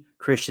Z,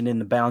 Christian in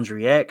the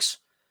boundary X,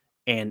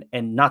 and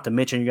not to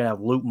mention you're going to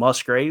have Luke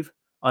Musgrave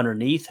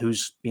underneath,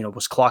 who's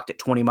was clocked at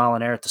 20 mile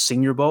an hour at the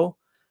Senior Bowl.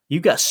 You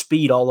got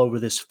speed all over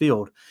this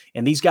field,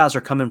 and these guys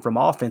are coming from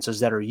offenses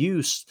that are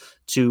used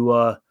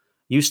to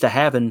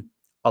having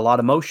a lot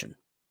of motion.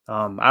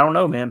 I don't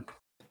know, man.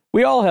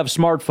 We all have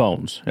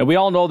smartphones, and we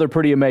all know they're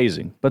pretty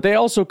amazing, but they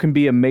also can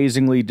be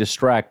amazingly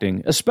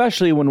distracting,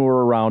 especially when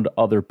we're around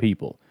other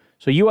people.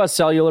 So US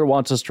Cellular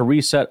wants us to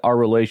reset our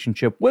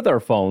relationship with our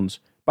phones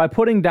by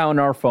putting down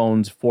our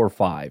phones for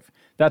 $5.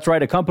 That's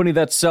right, a company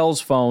that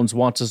sells phones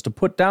wants us to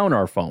put down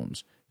our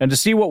phones. And to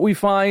see what we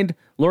find,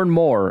 learn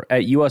more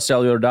at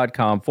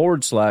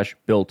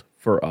uscellular.com/built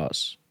for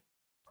us.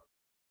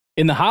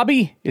 In the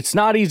hobby, it's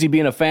not easy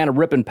being a fan of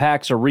ripping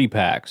packs or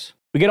repacks.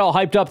 We get all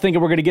hyped up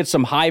thinking we're going to get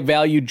some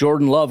high-value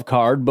Jordan Love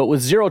card, but with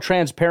zero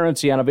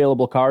transparency on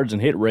available cards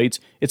and hit rates,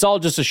 it's all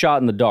just a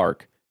shot in the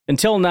dark.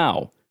 Until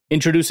now,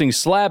 introducing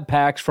slab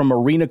packs from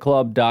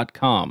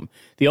arenaclub.com,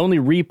 the only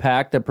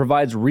repack that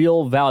provides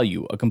real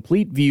value, a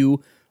complete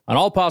view on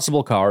all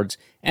possible cards,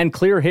 and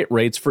clear hit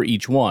rates for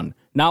each one.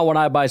 Now when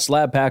I buy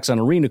slab packs on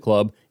Arena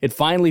Club, it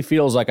finally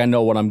feels like I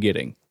know what I'm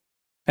getting.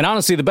 And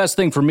honestly, the best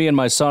thing for me and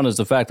my son is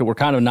the fact that we're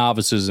kind of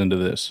novices into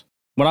this.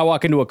 When I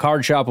walk into a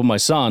card shop with my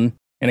son,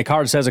 and a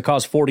card says it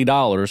costs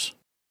 $40,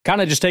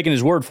 kind of just taking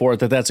his word for it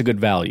that that's a good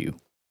value.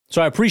 So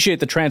I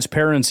appreciate the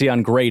transparency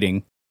on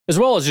grading, as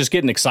well as just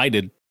getting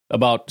excited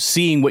about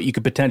seeing what you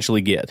could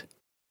potentially get.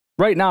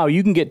 Right now,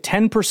 you can get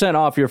 10%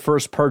 off your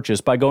first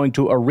purchase by going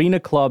to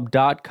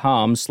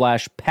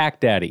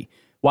arenaclub.com/packdaddy.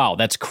 Wow,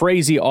 that's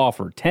crazy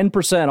offer.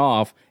 10%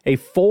 off a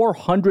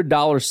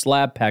 $400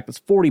 slab pack. That's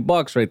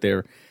 $40 right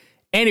there.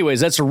 Anyways,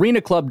 that's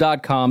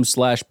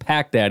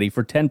arenaclub.com/packdaddy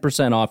for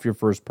 10% off your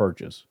first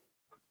purchase.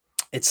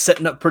 It's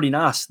setting up pretty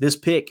nice. This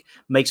pick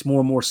makes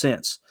more and more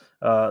sense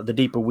the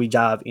deeper we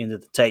dive into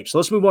the tape. So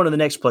let's move on to the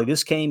next play.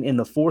 This came in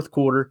the fourth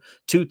quarter,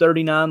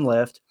 2:39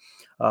 left.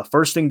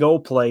 First and goal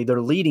play.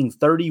 They're leading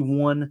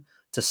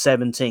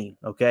 31-17,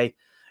 okay?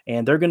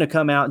 And they're going to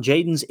come out.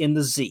 Jayden's in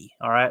the Z,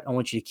 all right? I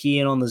want you to key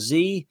in on the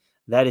Z.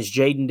 That is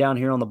Jayden down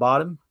here on the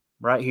bottom,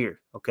 right here,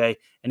 okay?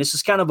 And this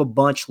is kind of a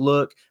bunch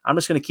look. I'm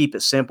just going to keep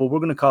it simple. We're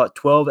going to call it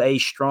 12A,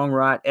 strong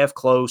right, F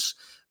close,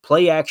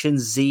 play action,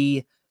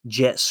 Z,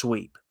 jet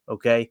sweep,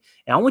 okay?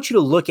 And I want you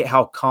to look at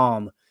how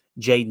calm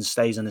Jayden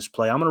stays in this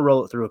play. I'm going to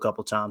roll it through a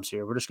couple times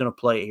here. We're just going to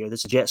play it here.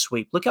 This is jet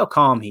sweep. Look how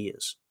calm he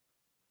is.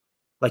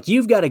 Like,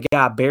 you've got a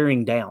guy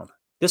bearing down.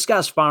 This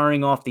guy's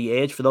firing off the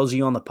edge, for those of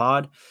you on the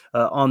pod,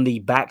 on the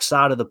back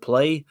side of the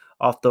play,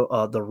 off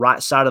the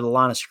right side of the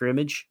line of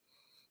scrimmage.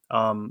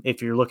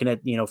 If you're looking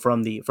at,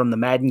 from the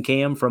Madden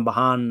cam, from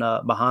behind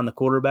the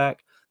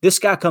quarterback, this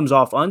guy comes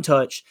off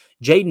untouched.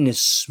 Jayden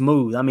is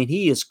smooth. I mean,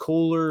 he is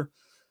cooler.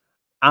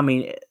 I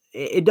mean,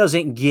 it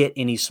doesn't get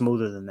any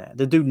smoother than that.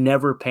 The dude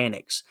never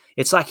panics.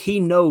 It's like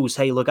he knows,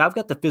 hey, look, I've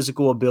got the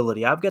physical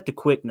ability. I've got the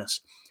quickness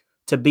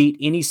to beat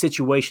any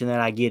situation that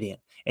I get in.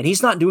 And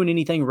he's not doing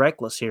anything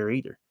reckless here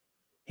either.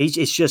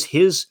 It's just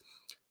his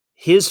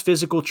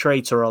physical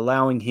traits are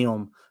allowing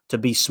him to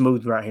be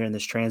smooth right here in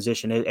this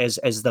transition.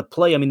 As the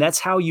play, I mean, that's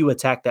how you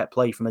attack that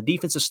play. From a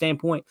defensive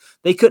standpoint,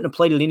 they couldn't have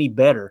played it any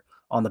better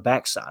on the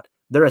backside.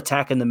 They're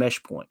attacking the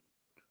mesh point,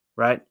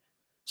 right?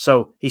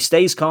 So he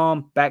stays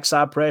calm,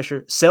 backside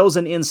pressure, sells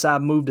an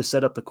inside move to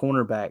set up the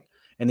cornerback,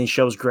 and then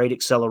shows great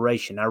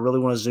acceleration. I really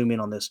want to zoom in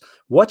on this.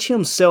 Watch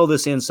him sell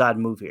this inside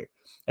move here.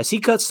 As he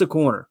cuts the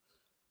corner,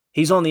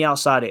 he's on the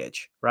outside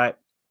edge, right?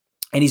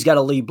 And he's got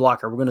a lead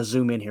blocker. We're going to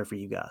zoom in here for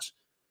you guys.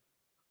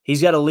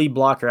 He's got a lead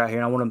blocker out here,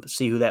 and I want to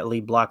see who that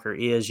lead blocker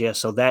is. Yeah,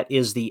 so that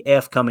is the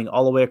F coming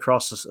all the way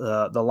across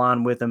the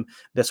line with him.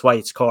 That's why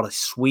it's called a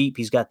sweep.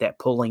 He's got that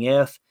pulling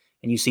F,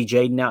 and you see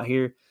Jayden out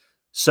here.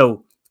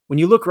 So when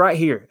you look right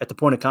here at the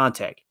point of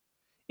contact,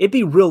 it'd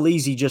be real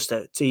easy just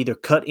to either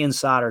cut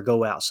inside or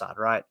go outside,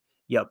 right?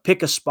 Yeah,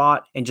 pick a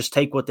spot and just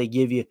take what they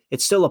give you.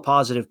 It's still a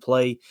positive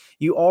play.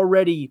 You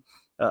already,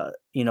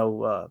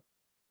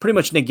 pretty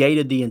much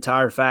negated the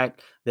entire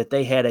fact that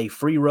they had a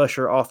free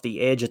rusher off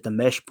the edge at the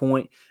mesh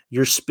point.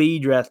 Your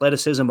speed, your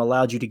athleticism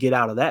allowed you to get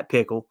out of that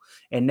pickle.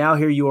 And now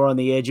here you are on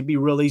the edge. It'd be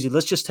real easy.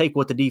 Let's just take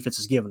what the defense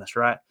has given us,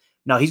 right?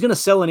 Now he's going to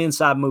sell an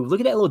inside move. Look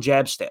at that little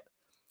jab step.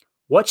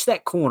 Watch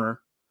that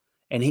corner.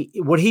 And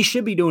what he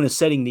should be doing is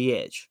setting the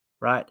edge,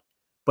 right?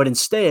 But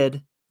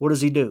instead, what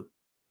does he do?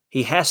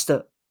 He has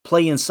to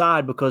play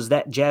inside because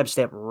that jab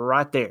step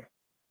right there,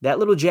 that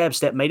little jab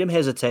step made him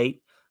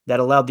hesitate. That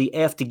allowed the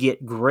F to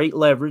get great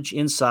leverage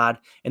inside.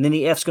 And then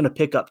the F's going to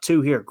pick up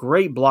 2 here.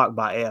 Great block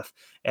by F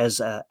as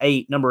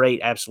number 8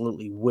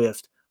 absolutely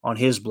whiffed on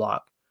his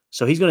block.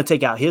 So he's going to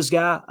take out his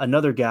guy,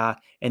 another guy,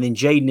 and then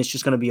Jayden is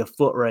just going to be a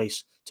foot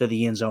race to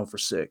the end zone for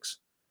 6.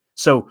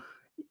 So,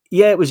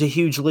 yeah, it was a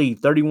huge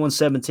lead,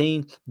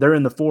 31-17. They're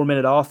in the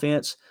 4-minute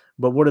offense,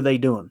 but what are they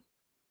doing?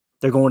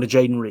 They're going to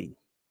Jayden Reed.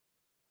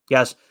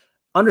 Guys,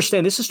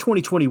 understand this is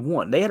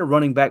 2021. They had a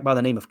running back by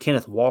the name of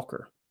Kenneth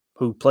Walker,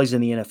 who plays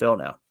in the NFL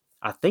now.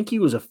 I think he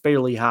was a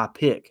fairly high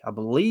pick. I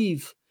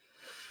believe,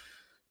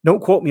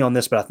 don't quote me on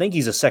this, but I think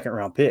he's a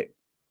second-round pick.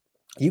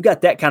 You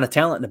got that kind of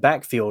talent in the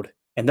backfield,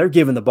 and they're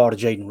giving the ball to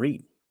Jayden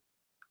Reed.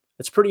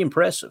 That's pretty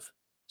impressive.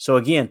 So,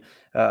 again,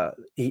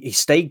 he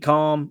stayed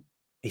calm.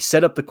 He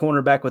set up the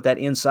cornerback with that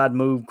inside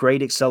move,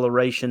 great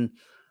acceleration.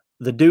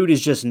 The dude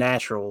is just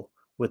natural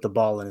with the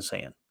ball in his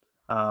hand.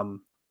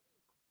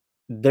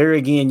 There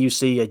again, you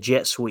see a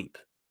jet sweep,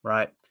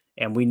 right?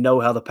 And we know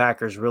how the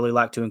Packers really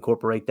like to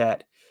incorporate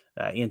that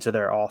into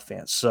their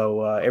offense.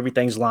 So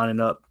everything's lining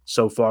up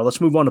so far.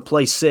 Let's move on to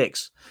play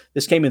 6.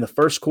 This came in the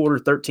first quarter,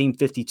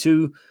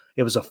 13:52.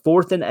 It was a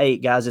 4th and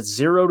 8, guys. It's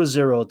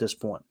 0-0 at this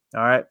point.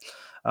 All right.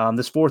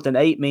 This 4th and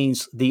 8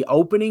 means the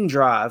opening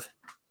drive,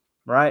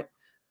 right?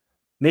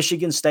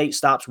 Michigan State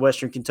stops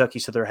Western Kentucky,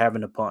 so they're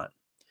having to punt.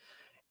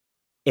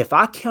 If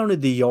I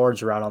counted the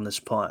yards right on this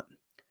punt,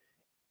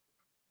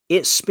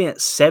 it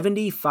spent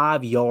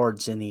 75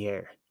 yards in the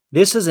air.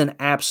 This is an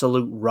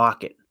absolute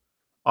rocket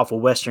off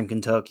of Western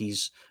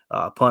Kentucky's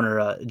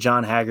punter,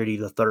 John Haggerty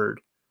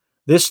III.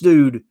 This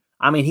dude,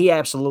 I mean, he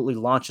absolutely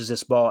launches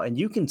this ball, and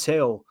you can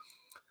tell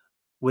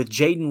with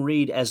Jayden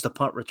Reed as the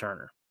punt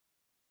returner.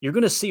 You're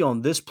going to see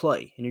on this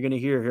play, and you're going to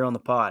hear here on the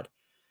pod,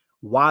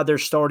 why they're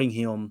starting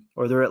him,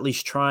 or they're at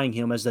least trying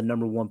him as the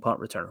number 1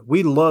 punt returner.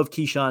 We love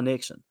Keyshawn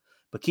Nixon,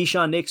 but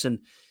Keyshawn Nixon,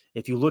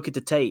 if you look at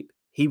the tape,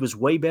 he was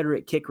way better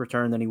at kick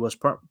return than he was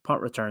punt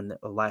return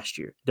last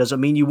year.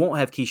 Doesn't mean you won't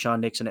have Keyshawn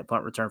Nixon at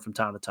punt return from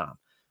time to time.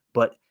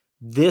 But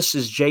this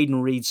is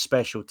Jayden Reed's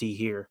specialty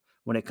here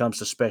when it comes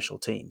to special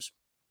teams.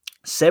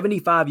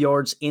 75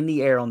 yards in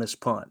the air on this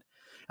punt.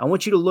 I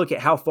want you to look at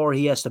how far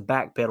he has to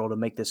backpedal to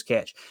make this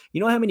catch.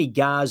 You know how many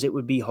guys it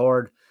would be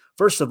hard,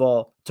 first of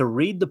all, to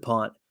read the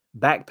punt,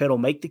 backpedal,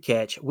 make the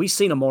catch. We've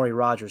seen Amari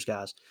Rodgers,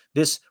 guys.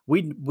 This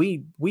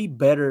we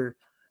better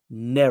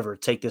never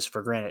take this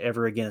for granted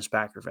ever again as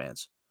Packer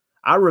fans.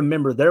 I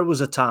remember there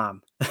was a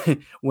time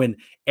when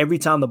every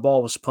time the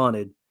ball was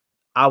punted,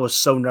 I was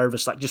so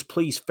nervous, like, just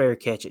please fair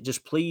catch it.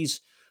 Just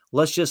please,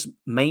 let's just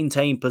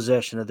maintain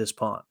possession of this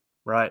punt,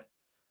 right?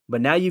 But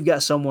now you've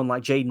got someone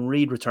like Jayden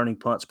Reed returning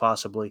punts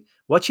possibly.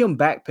 Watch him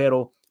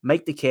backpedal,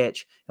 make the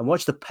catch, and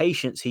watch the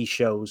patience he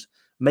shows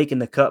making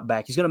the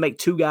cutback. He's going to make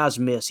 2 guys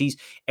miss.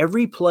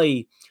 Every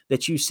play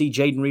that you see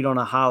Jayden Reed on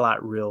a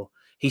highlight reel,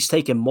 he's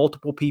taken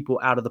multiple people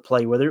out of the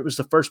play, whether it was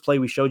the first play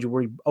we showed you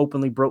where he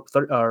openly broke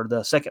or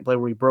the second play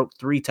where he broke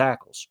 3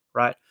 tackles,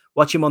 right?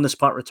 Watch him on this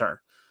punt return.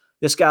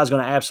 This guy's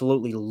going to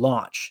absolutely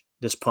launch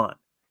this punt.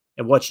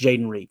 And watch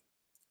Jayden Reed.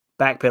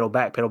 Backpedal,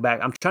 backpedal,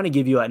 back. I'm trying to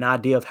give you an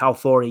idea of how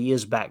far he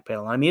is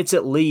backpedaling. I mean, it's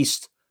at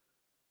least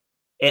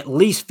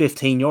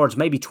 15 yards,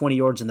 maybe 20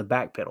 yards in the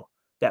backpedal.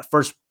 That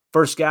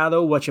first guy,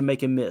 though, watch him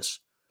make him miss.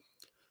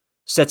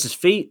 Sets his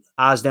feet,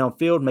 eyes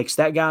downfield, makes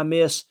that guy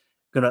miss.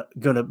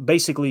 Gonna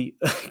basically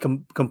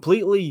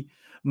completely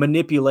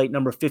manipulate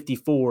number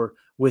 54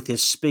 with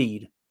his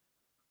speed.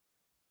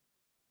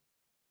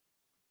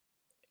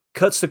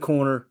 Cuts the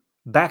corner,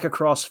 back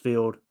across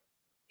field.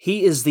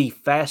 He is the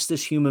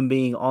fastest human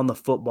being on the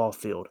football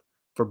field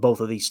for both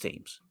of these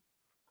teams.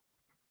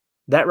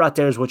 That right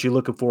there is what you're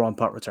looking for on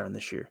punt return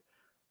this year.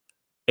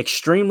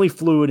 Extremely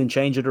fluid and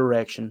change of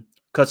direction.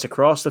 Cuts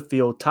across the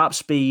field, top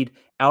speed,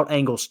 out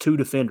angles 2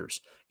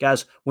 defenders.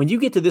 Guys, when you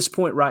get to this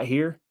point right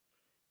here,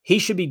 he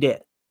should be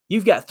dead.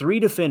 You've got 3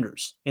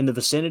 defenders in the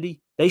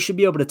vicinity. They should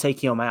be able to take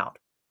him out.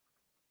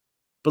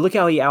 But look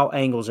how he out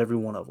angles every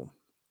one of them.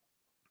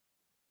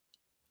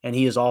 And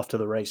he is off to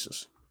the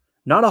races.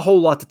 Not a whole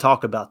lot to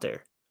talk about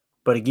there.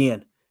 But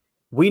again,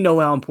 we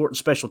know how important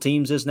special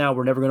teams is now.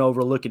 We're never going to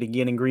overlook it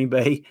again in Green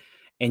Bay.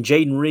 And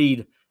Jayden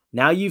Reed,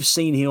 now you've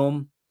seen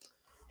him.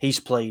 He's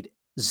played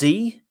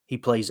Z. He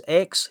plays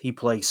X. He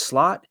plays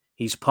slot.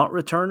 He's punt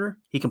returner.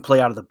 He can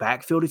play out of the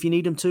backfield if you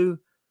need him to.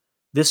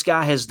 This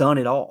guy has done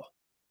it all.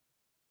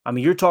 I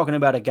mean, you're talking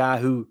about a guy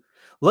who,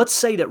 let's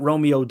say that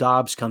Romeo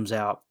Doubs comes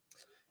out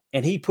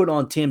and he put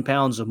on 10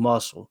 pounds of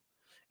muscle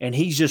and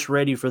he's just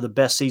ready for the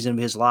best season of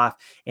his life.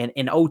 And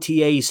in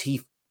OTAs,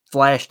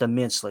 flashed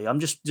immensely. I'm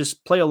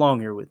just play along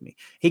here with me.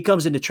 He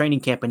comes into training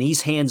camp and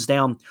he's hands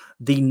down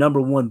the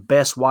number one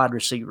best wide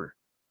receiver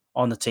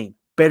on the team,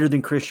 better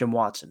than Christian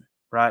Watson,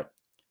 right?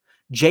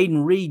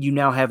 Jayden Reed, you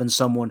now having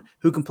someone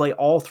who can play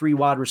all three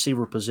wide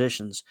receiver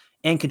positions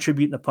and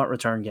contribute in the punt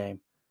return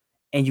game,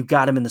 and you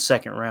got him in the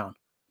second round.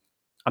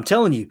 I'm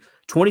telling you,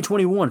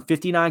 2021,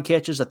 59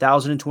 catches,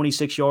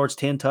 1,026 yards,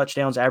 10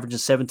 touchdowns, averaging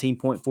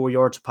 17.4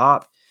 yards a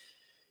pop.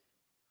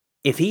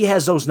 If he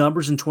has those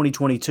numbers in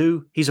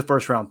 2022, he's a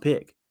first-round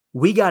pick.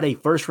 We got a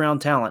first-round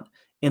talent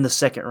in the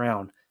second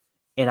round,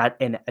 and I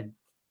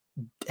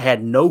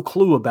had no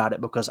clue about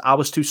it because I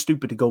was too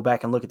stupid to go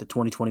back and look at the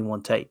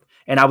 2021 tape.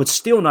 And I would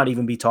still not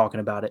even be talking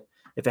about it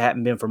if it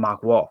hadn't been for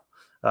Mike Wall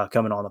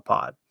coming on the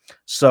pod.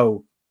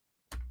 So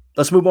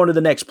let's move on to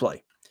the next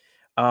play.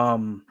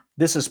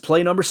 This is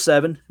play number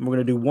 7. And we're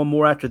going to do one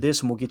more after this,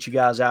 and we'll get you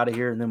guys out of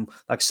here. And then,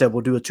 like I said,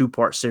 we'll do a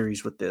 2-part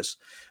series with this.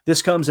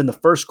 This comes in the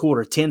first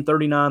quarter,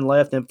 10:39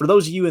 left. And for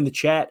those of you in the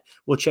chat,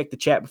 we'll check the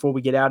chat before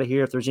we get out of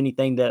here. If there's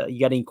anything that you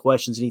got any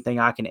questions, anything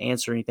I can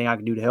answer, anything I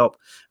can do to help,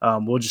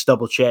 we'll just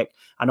double check.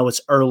 I know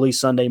it's early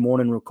Sunday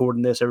morning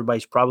recording this.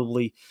 Everybody's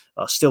probably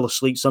still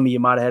asleep. Some of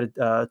you might have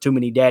had too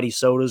many daddy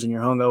sodas and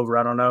you're hungover.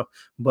 I don't know.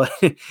 But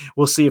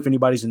we'll see if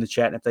anybody's in the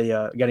chat and if they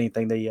got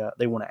anything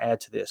they want to add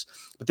to this.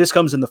 But this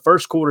comes in the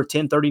first quarter,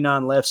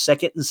 10:39 left,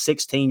 2nd and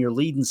 16. You're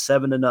leading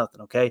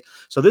 7-0, okay?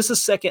 So this is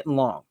 2nd and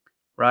long,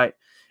 right?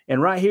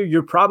 And right here,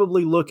 you're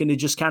probably looking to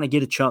just kind of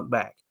get a chunk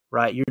back,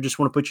 right? You just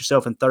want to put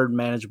yourself in third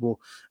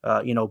manageable,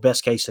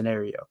 best case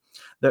scenario.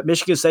 That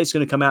Michigan State's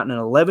going to come out in an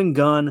 11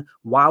 gun,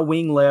 Y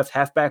wing left,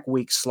 halfback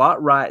weak,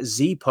 slot right,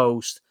 Z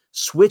post,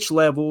 switch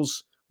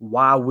levels,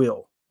 Y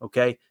will,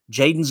 okay?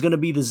 Jayden's going to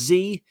be the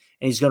Z,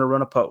 and he's going to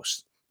run a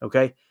post,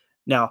 okay?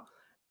 Now,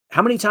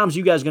 how many times are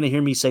you guys going to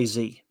hear me say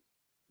Z,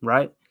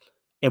 right?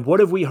 And what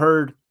have we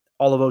heard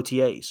all of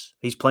OTAs?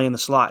 He's playing the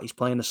slot. He's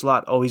playing the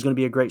slot. Oh, he's going to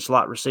be a great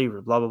slot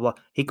receiver, blah, blah, blah.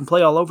 He can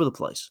play all over the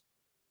place.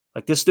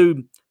 Like this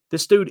dude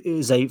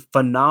is a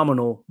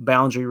phenomenal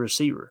boundary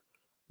receiver,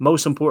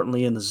 most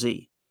importantly in the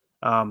Z.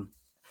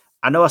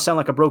 I know I sound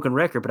like a broken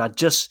record,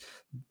 but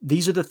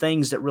these are the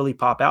things that really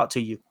pop out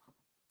to you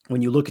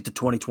when you look at the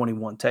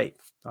 2021 tape.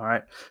 All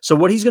right. So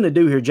what he's going to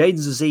do here,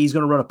 Jayden's a Z, he's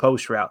going to run a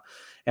post route.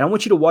 And I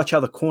want you to watch how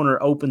the corner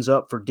opens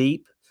up for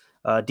deep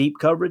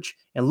coverage,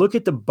 and look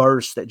at the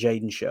burst that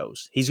Jayden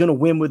shows. He's going to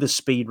win with his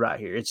speed right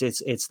here.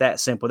 It's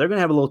that simple. They're going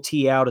to have a little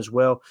T out as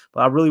well,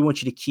 but I really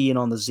want you to key in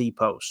on the Z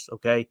post,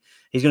 okay?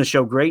 He's going to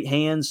show great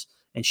hands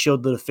and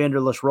shield the defender.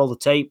 Let's roll the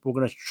tape. We're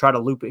going to try to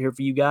loop it here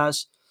for you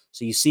guys.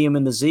 So you see him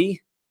in the Z.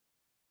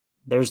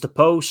 There's the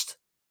post.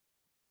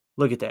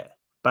 Look at that.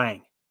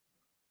 Bang.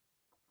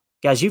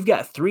 Guys, you've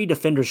got 3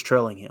 defenders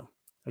trailing him.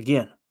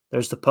 Again,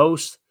 there's the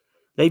post.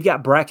 They've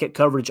got bracket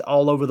coverage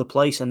all over the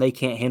place, and they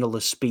can't handle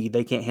his speed.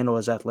 They can't handle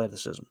his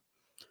athleticism.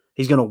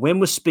 He's going to win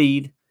with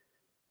speed,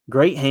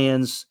 great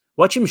hands.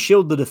 Watch him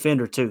shield the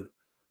defender, too.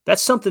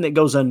 That's something that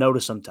goes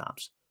unnoticed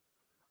sometimes.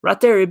 Right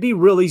there, it'd be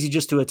real easy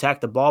just to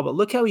attack the ball, but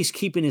look how he's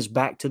keeping his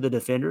back to the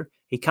defender.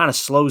 He kind of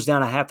slows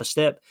down a half a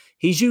step.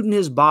 He's using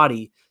his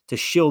body to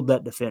shield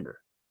that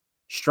defender.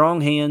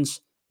 Strong hands.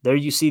 There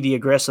you see the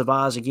aggressive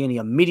eyes. Again, he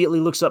immediately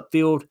looks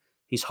upfield.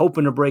 He's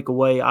hoping to break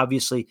away.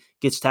 Obviously,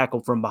 gets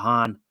tackled from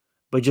behind.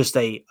 But just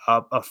a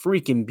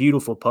freaking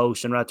beautiful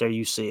post. And right there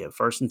you see it.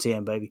 1st and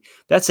 10, baby.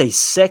 That's a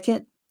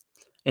 2nd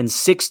and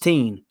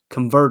 16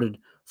 converted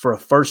for a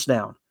first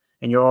down.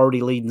 And you're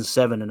already leading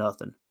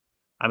 7-0.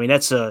 I mean,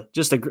 that's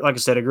like I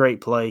said, a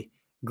great play.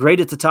 Great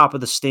at the top of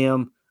the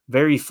stem.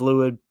 Very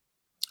fluid.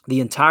 The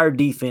entire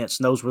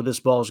defense knows where this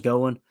ball's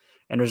going.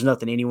 And there's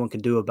nothing anyone can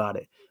do about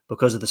it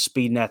because of the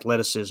speed and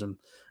athleticism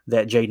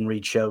that Jayden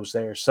Reed shows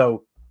there.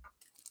 So,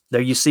 there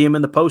you see him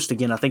in the post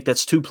again. I think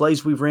that's 2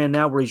 plays we've ran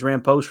now where he's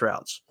ran post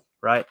routes,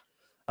 right?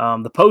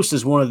 The post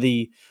is one of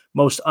the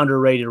most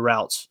underrated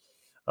routes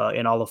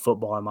in all of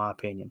football, in my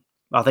opinion.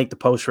 I think the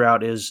post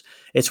route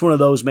it's one of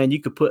those, man, you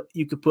could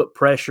put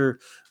pressure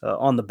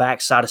on the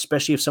backside,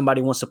 especially if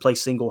somebody wants to play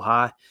single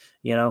high.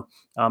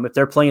 If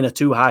they're playing a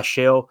 2 high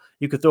shell,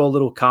 you could throw a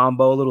little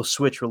combo, a little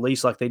switch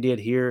release like they did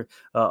here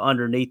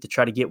underneath to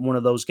try to get one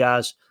of those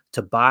guys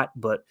to bite.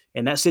 But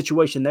in that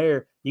situation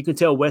there, you can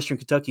tell Western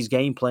Kentucky's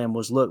game plan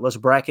was, look, let's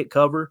bracket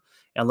cover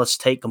and let's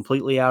take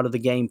completely out of the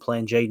game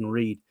plan Jayden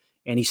Reed.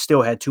 And he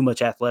still had too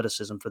much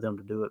athleticism for them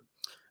to do it.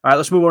 All right,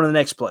 let's move on to the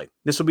next play.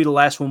 This will be the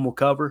last one we'll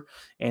cover,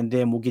 and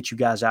then we'll get you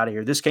guys out of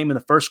here. This came in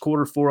the first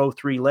quarter,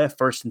 4:03 left,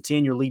 1st and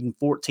 10. You're leading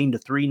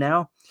 14-3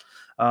 now.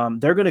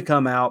 They're going to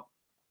come out,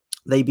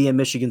 they being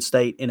Michigan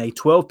State, in a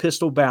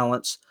 12-pistol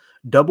balance,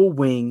 double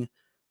wing,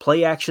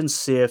 play action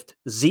sift,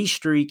 Z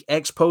streak,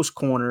 X post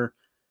corner,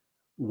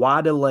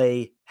 Y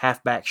delay,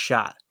 halfback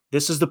shot.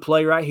 This is the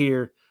play right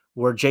here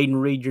where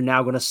Jayden Reed you're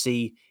now going to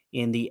see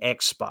in the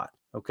X spot,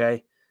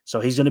 okay?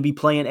 So he's going to be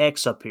playing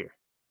X up here,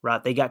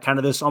 right? They got kind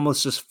of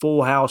almost this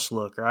full house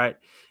look, right?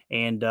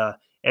 And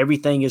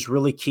everything is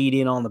really keyed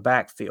in on the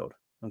backfield,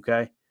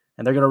 okay?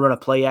 And they're going to run a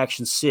play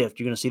action sift.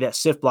 You're going to see that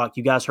sift block.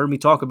 You guys heard me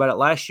talk about it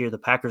last year. The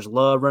Packers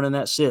love running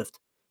that sift.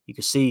 You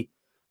can see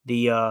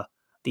the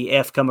the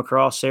F come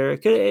across there.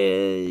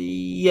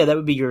 Yeah, that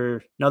would be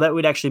that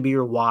would actually be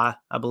your Y.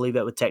 I believe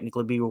that would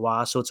technically be your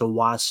Y. So it's a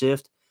Y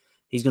sift.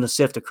 He's going to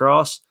sift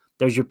across.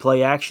 There's your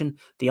play action.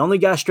 The only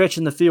guy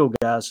stretching the field,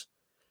 guys,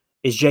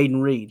 is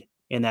Jayden Reed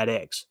in that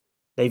X.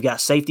 They've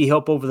got safety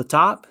help over the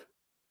top.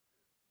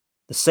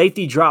 The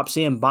safety drops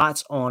in,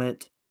 bites on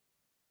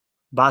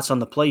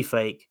the play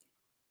fake,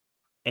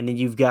 and then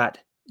you've got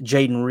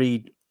Jayden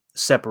Reed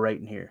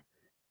separating here.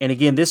 And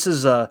again, this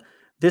is a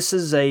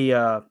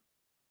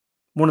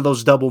one of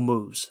those double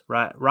moves,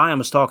 right? Ryan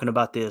was talking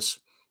about this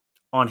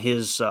on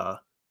his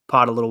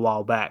pod a little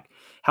while back.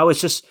 How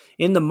it's just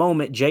in the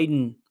moment,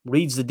 Jayden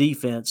reads the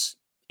defense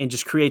and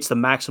just creates the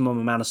maximum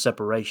amount of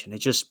separation.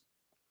 It's just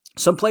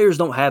some players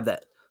don't have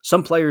that.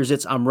 Some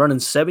players, I'm running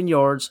 7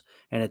 yards,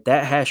 and at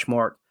that hash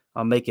mark,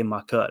 I'm making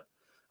my cut.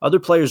 Other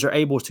players are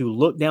able to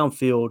look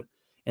downfield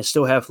and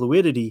still have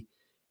fluidity,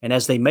 and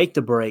as they make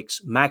the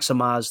breaks,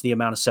 maximize the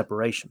amount of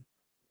separation.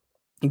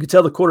 You can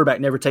tell the quarterback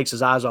never takes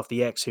his eyes off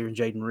the X here in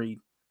Jayden Reed,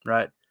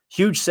 right?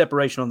 Huge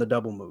separation on the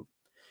double move.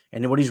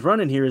 And then what he's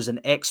running here is an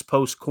X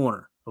post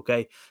corner,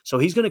 okay? So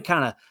he's going to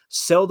kind of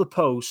sell the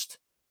post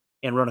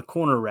and run a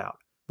corner route.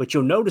 But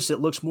you'll notice it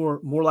looks more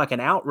like an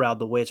out route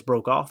the way it's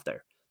broke off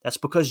there. That's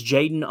because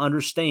Jayden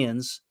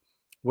understands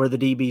where the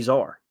DBs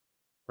are,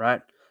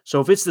 right?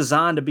 So if it's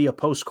designed to be a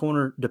post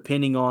corner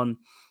depending on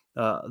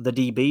the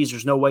DBs,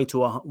 there's no way to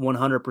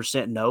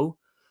 100% know.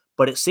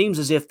 But it seems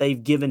as if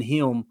they've given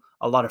him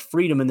a lot of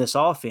freedom in this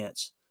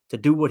offense to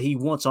do what he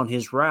wants on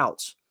his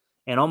routes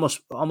and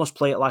almost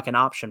play it like an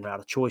option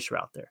route, a choice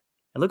route there.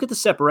 And look at the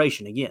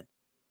separation again.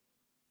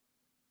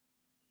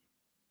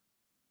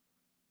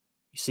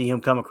 You see him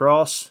come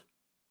across.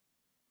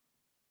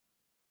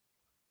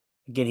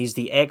 Again, he's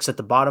the X at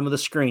the bottom of the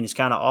screen. It's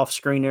kind of off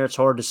screen there. It's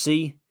hard to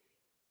see.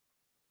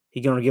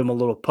 He's going to give him a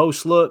little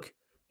post look.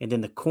 And then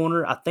the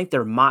corner, I think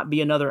there might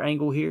be another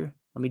angle here.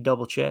 Let me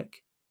double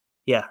check.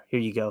 Yeah, here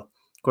you go.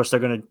 Of course, they're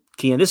going to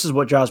key in. This is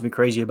what drives me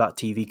crazy about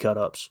TV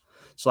cut-ups.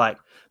 It's like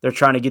they're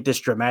trying to get this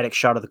dramatic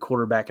shot of the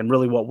quarterback, and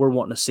really what we're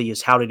wanting to see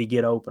is how did he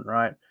get open,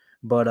 right?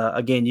 But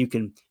again, you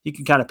can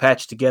kind of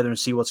patch together and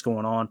see what's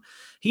going on.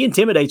 He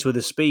intimidates with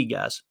his speed,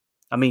 guys.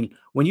 I mean,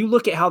 when you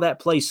look at how that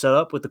play's set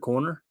up with the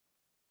corner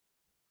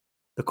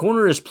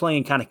is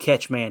playing kind of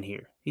catch man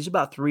here. He's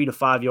about 3 to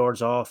 5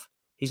 yards off.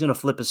 He's going to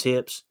flip his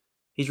hips.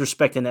 He's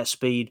respecting that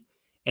speed.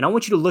 And I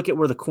want you to look at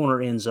where the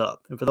corner ends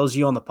up. And for those of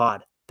you on the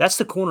pod, that's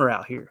the corner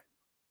out here.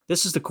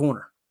 This is the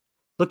corner.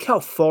 Look how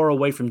far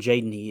away from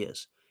Jayden he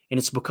is. And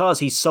it's because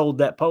he sold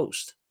that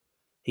post.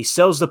 He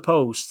sells the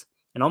post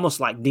and almost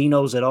like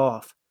Dino's it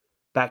off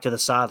back to the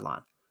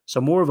sideline. So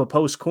more of a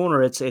post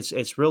corner, it's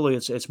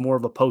more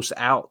of a post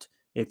out,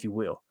 if you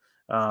will.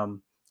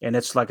 And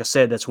it's like I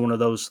said, that's one of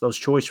those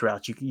choice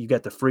routes. You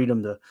got the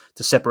freedom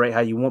to separate how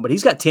you want. But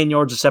he's got 10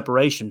 yards of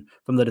separation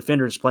from the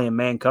defender that's playing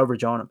man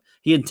coverage on him.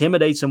 He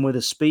intimidates him with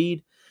his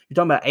speed. You're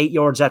talking about 8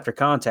 yards after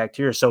contact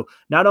here. So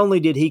not only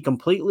did he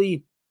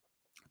completely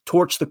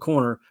torch the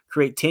corner,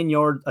 create a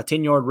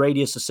 10-yard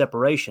radius of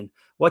separation.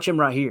 Watch him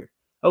right here.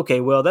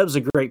 Okay, well, that was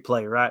a great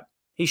play, right?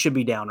 He should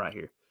be down right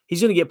here. He's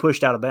going to get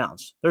pushed out of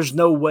bounds. There's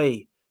no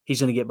way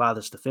he's going to get by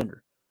this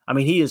defender. I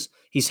mean,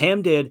 he's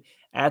ham dead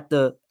at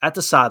the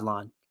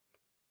sideline,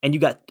 and you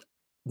got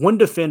one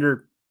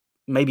defender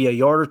maybe a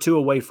yard or two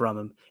away from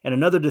him, and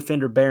another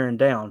defender bearing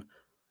down.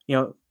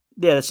 Yeah,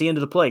 that's the end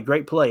of the play.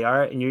 Great play, all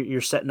right? And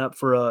you're setting up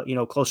for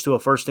close to a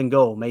 1st and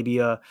goal, maybe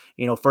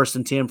 1st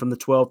and 10 from the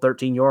 12,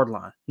 13-yard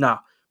line.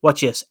 Now,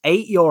 watch this.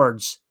 8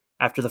 yards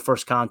after the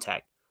first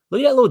contact.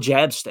 Look at that little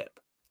jab step.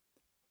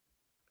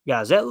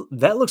 Guys,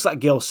 that looks like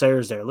Gale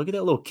Sayers there. Look at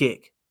that little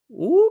kick.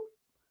 Whoop.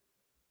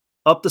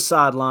 Up the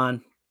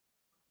sideline.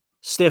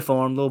 Stiff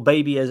arm, little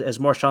baby, as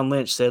Marshawn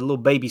Lynch said, little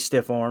baby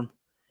stiff arm.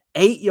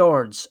 8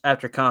 yards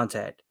after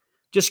contact.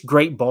 Just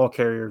great ball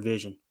carrier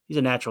vision. He's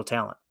a natural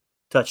talent.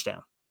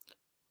 Touchdown.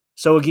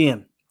 So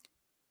again,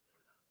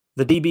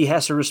 the DB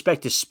has to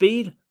respect his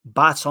speed,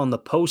 bites on the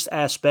post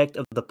aspect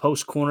of the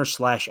post corner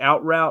 /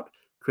 out route,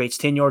 creates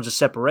 10 yards of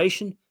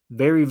separation,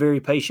 very, very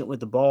patient with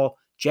the ball,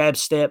 jab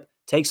step,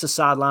 takes the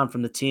sideline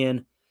from the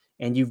 10,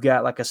 and you've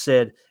got, like I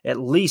said, at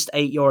least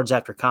 8 yards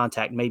after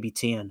contact, maybe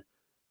 10,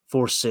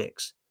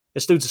 4-6.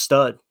 This dude's a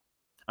stud.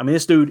 I mean,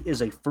 this dude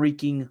is a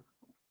freaking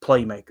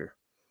playmaker.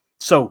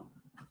 So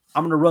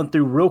I'm going to run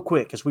through real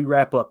quick as we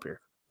wrap up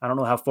here. I don't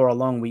know how far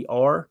along we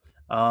are.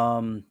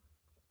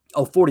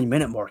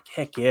 40-minute mark.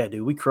 Heck yeah,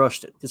 dude. We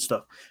crushed it. Good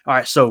stuff. All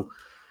right, so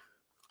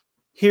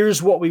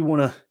here's what we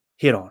want to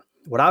hit on.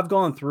 What I've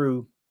gone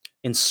through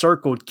and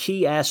circled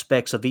key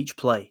aspects of each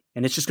play,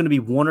 and it's just going to be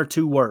 1 or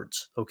 2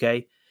 words,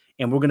 okay?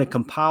 And we're going to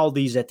compile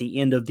these at the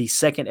end of the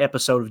second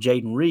episode of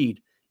Jayden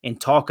Reed and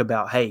talk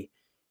about, hey,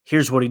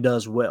 here's what he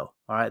does well.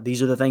 All right,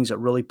 these are the things that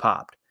really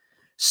popped.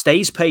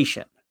 Stays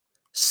patient,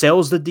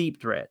 sells the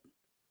deep threat,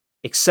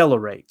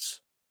 accelerates,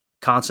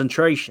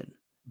 concentration,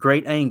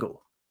 great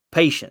angle,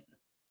 patient.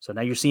 So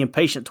now you're seeing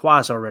patient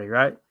twice already,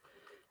 right?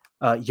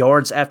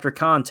 Yards after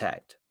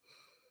contact.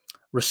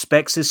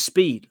 Respects his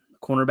speed.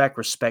 Cornerback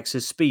respects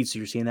his speed, so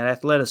you're seeing that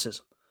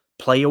athleticism.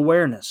 Play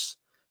awareness.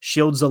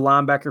 shields the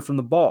linebacker from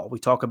the ball. We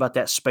talk about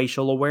that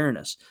spatial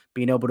awareness,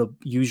 being able to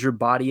use your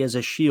body as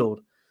a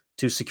shield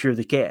to secure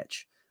the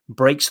catch.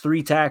 Breaks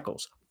 3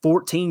 tackles,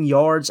 14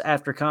 yards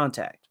after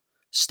contact,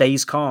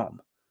 stays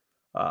calm,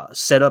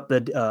 set up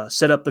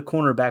the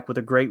cornerback with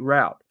a great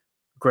route,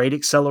 great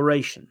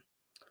acceleration,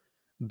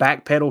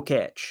 back pedal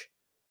catch,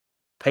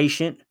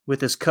 patient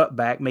with his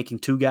cutback, making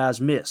 2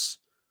 guys miss,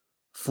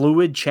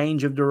 fluid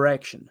change of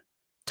direction,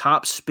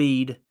 top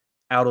speed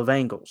out of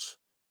angles.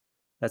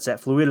 That's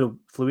that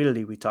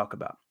fluidity we talk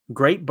about.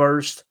 Great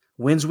burst,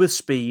 wins with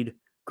speed,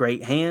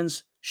 great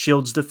hands,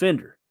 shields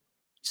defender.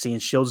 Seeing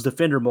shields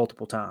defender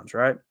multiple times,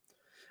 right?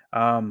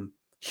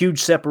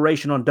 Huge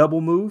separation on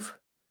double move,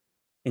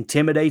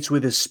 intimidates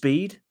with his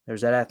speed.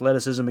 There's that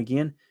athleticism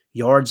again.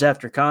 Yards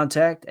after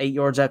contact, 8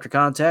 yards after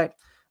contact,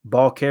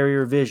 ball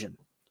carrier vision.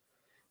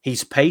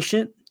 He's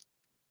patient.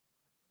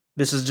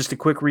 This is just a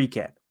quick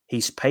recap.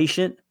 He's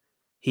patient.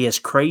 He has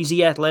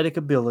crazy athletic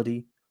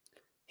ability.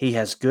 He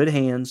has good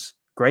hands,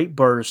 great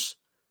bursts,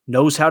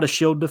 knows how to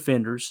shield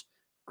defenders,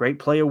 great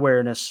play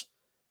awareness,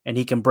 and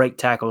he can break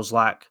tackles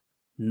like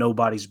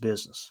nobody's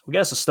business. We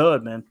got us a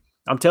stud, man.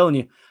 I'm telling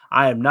you,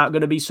 I am not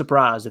going to be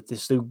surprised if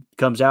this dude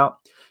comes out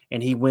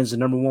and he wins the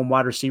number 1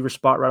 wide receiver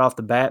spot right off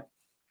the bat,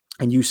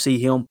 and you see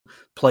him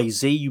play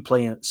Z,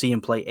 see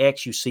him play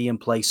X, you see him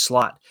play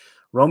slot.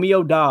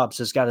 Romeo Doubs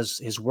has got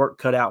his work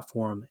cut out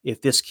for him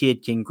if this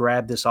kid can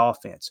grab this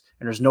offense,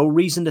 and there's no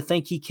reason to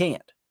think he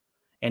can't.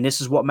 And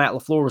this is what Matt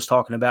LaFleur was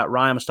talking about.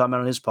 Ryan was talking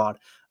about on his pod.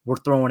 We're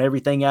throwing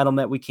everything at him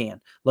that we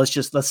can. Let's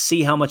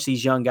see how much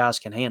these young guys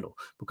can handle,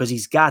 because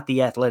he's got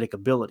the athletic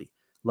ability.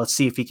 Let's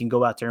see if he can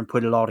go out there and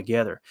put it all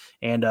together.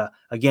 And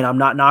again, I'm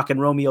not knocking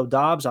Romeo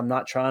Doubs. I'm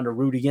not trying to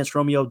root against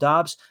Romeo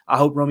Doubs. I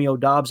hope Romeo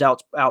Doubs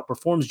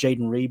outperforms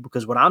Jayden Reed,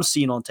 because what I'm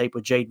seeing on tape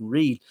with Jayden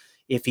Reed,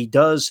 if he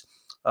does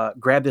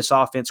grab this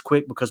offense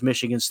quick, because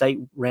Michigan State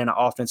ran an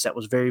offense that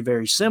was very,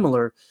 very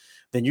similar,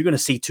 then you're going to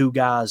see 2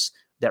 guys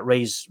that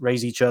raise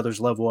each other's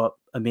level up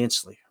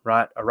immensely,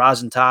 right? A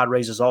rising tide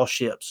raises all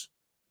ships,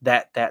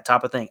 that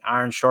type of thing.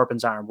 Iron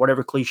sharpens iron,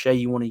 whatever cliche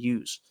you want to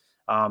use.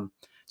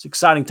 It's an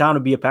exciting time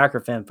to be a Packer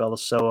fan,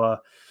 fellas. So,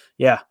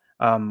 we're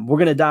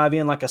going to dive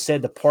in, like I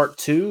said, to part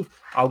 2.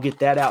 I'll get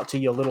that out to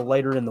you a little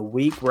later in the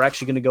week. We're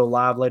actually going to go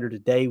live later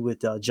today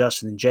with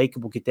Justin and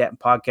Jacob. We'll get that in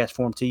podcast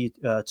form to you,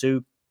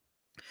 too.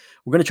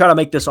 We're going to try to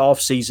make this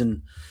off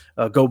season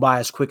go by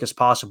as quick as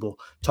possible,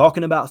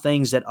 talking about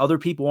things that other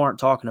people aren't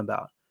talking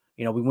about.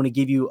 You know, we want to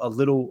give you a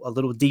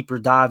little deeper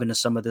dive into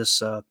some of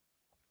this,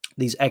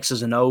 these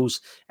X's and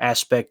O's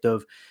aspect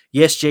of,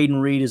 yes,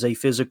 Jayden Reed is a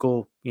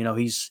physical,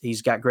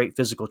 he's got great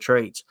physical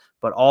traits,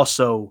 but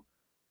also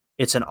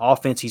it's an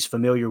offense he's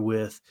familiar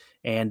with.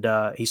 And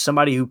he's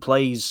somebody who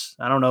plays,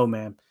 I don't know,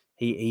 man,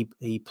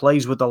 he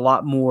plays with a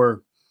lot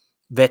more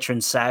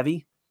veteran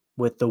savvy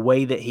with the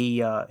way that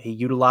he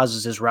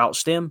utilizes his route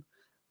stem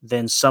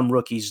than some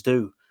rookies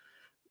do.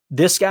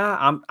 This guy,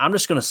 I'm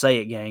just going to say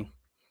it, gang.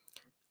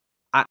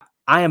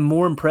 I am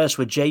more impressed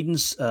with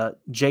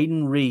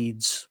Jayden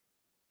Reed's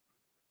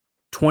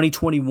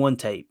 2021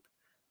 tape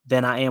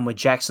than I am with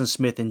Jackson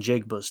Smith and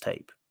Jigba's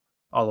tape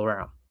all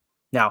around.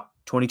 Now,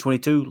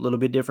 2022, a little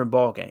bit different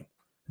ball game.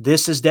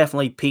 This is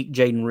definitely peak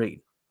Jayden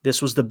Reed.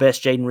 This was the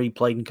best Jayden Reed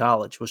played in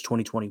college, was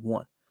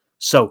 2021.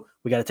 So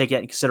we got to take that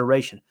into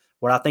consideration.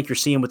 What I think you're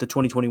seeing with the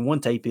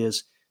 2021 tape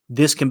is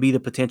this can be the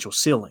potential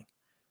ceiling.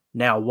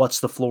 Now, what's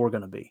the floor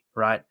going to be,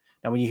 right?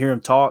 Now, when you hear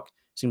him talk,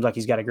 seems like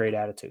he's got a great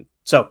attitude.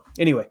 So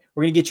anyway,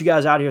 we're going to get you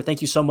guys out of here.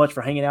 Thank you so much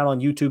for hanging out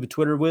on YouTube and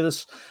Twitter with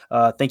us.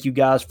 Thank you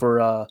guys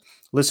for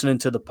listening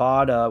to the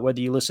pod, whether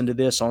you listen to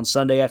this on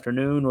Sunday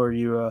afternoon or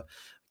you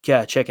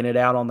checking it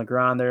out on the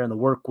grind there in the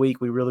work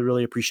week. We really,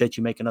 really appreciate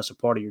you making us a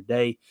part of your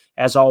day.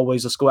 As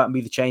always, let's go out and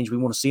be the change we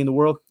want to see in the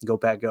world. Go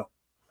Pack, go.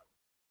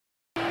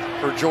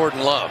 For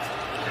Jordan Love.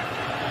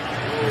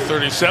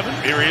 37.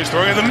 Here he is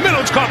throwing in the middle.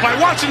 It's caught by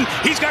Watson.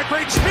 He's got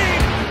great speed.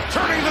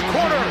 Turning the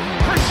corner.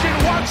 Christian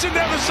Watson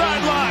down the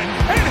sideline.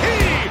 And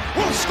he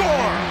will score.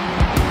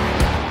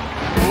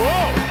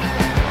 Whoa.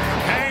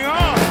 Hang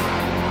on.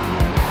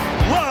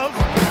 Love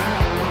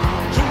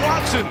to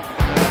Watson.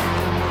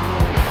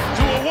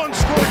 To a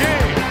one-score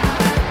game.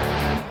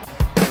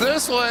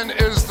 This one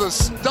is the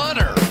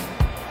stunner.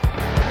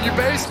 You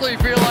basically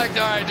feel like,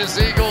 all right, this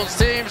Eagles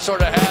team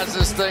sort of has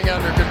this thing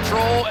under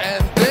control,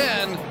 and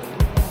then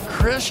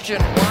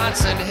Christian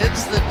Watson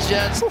hits the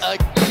Jets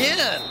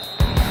again.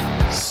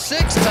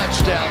 6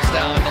 touchdowns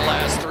now in the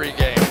last 3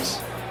 games.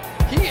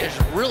 He is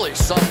really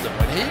something.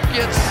 When he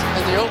gets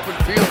in the open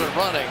field and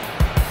running,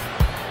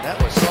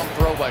 that was some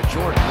throw by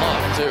Jordan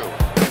Love, too.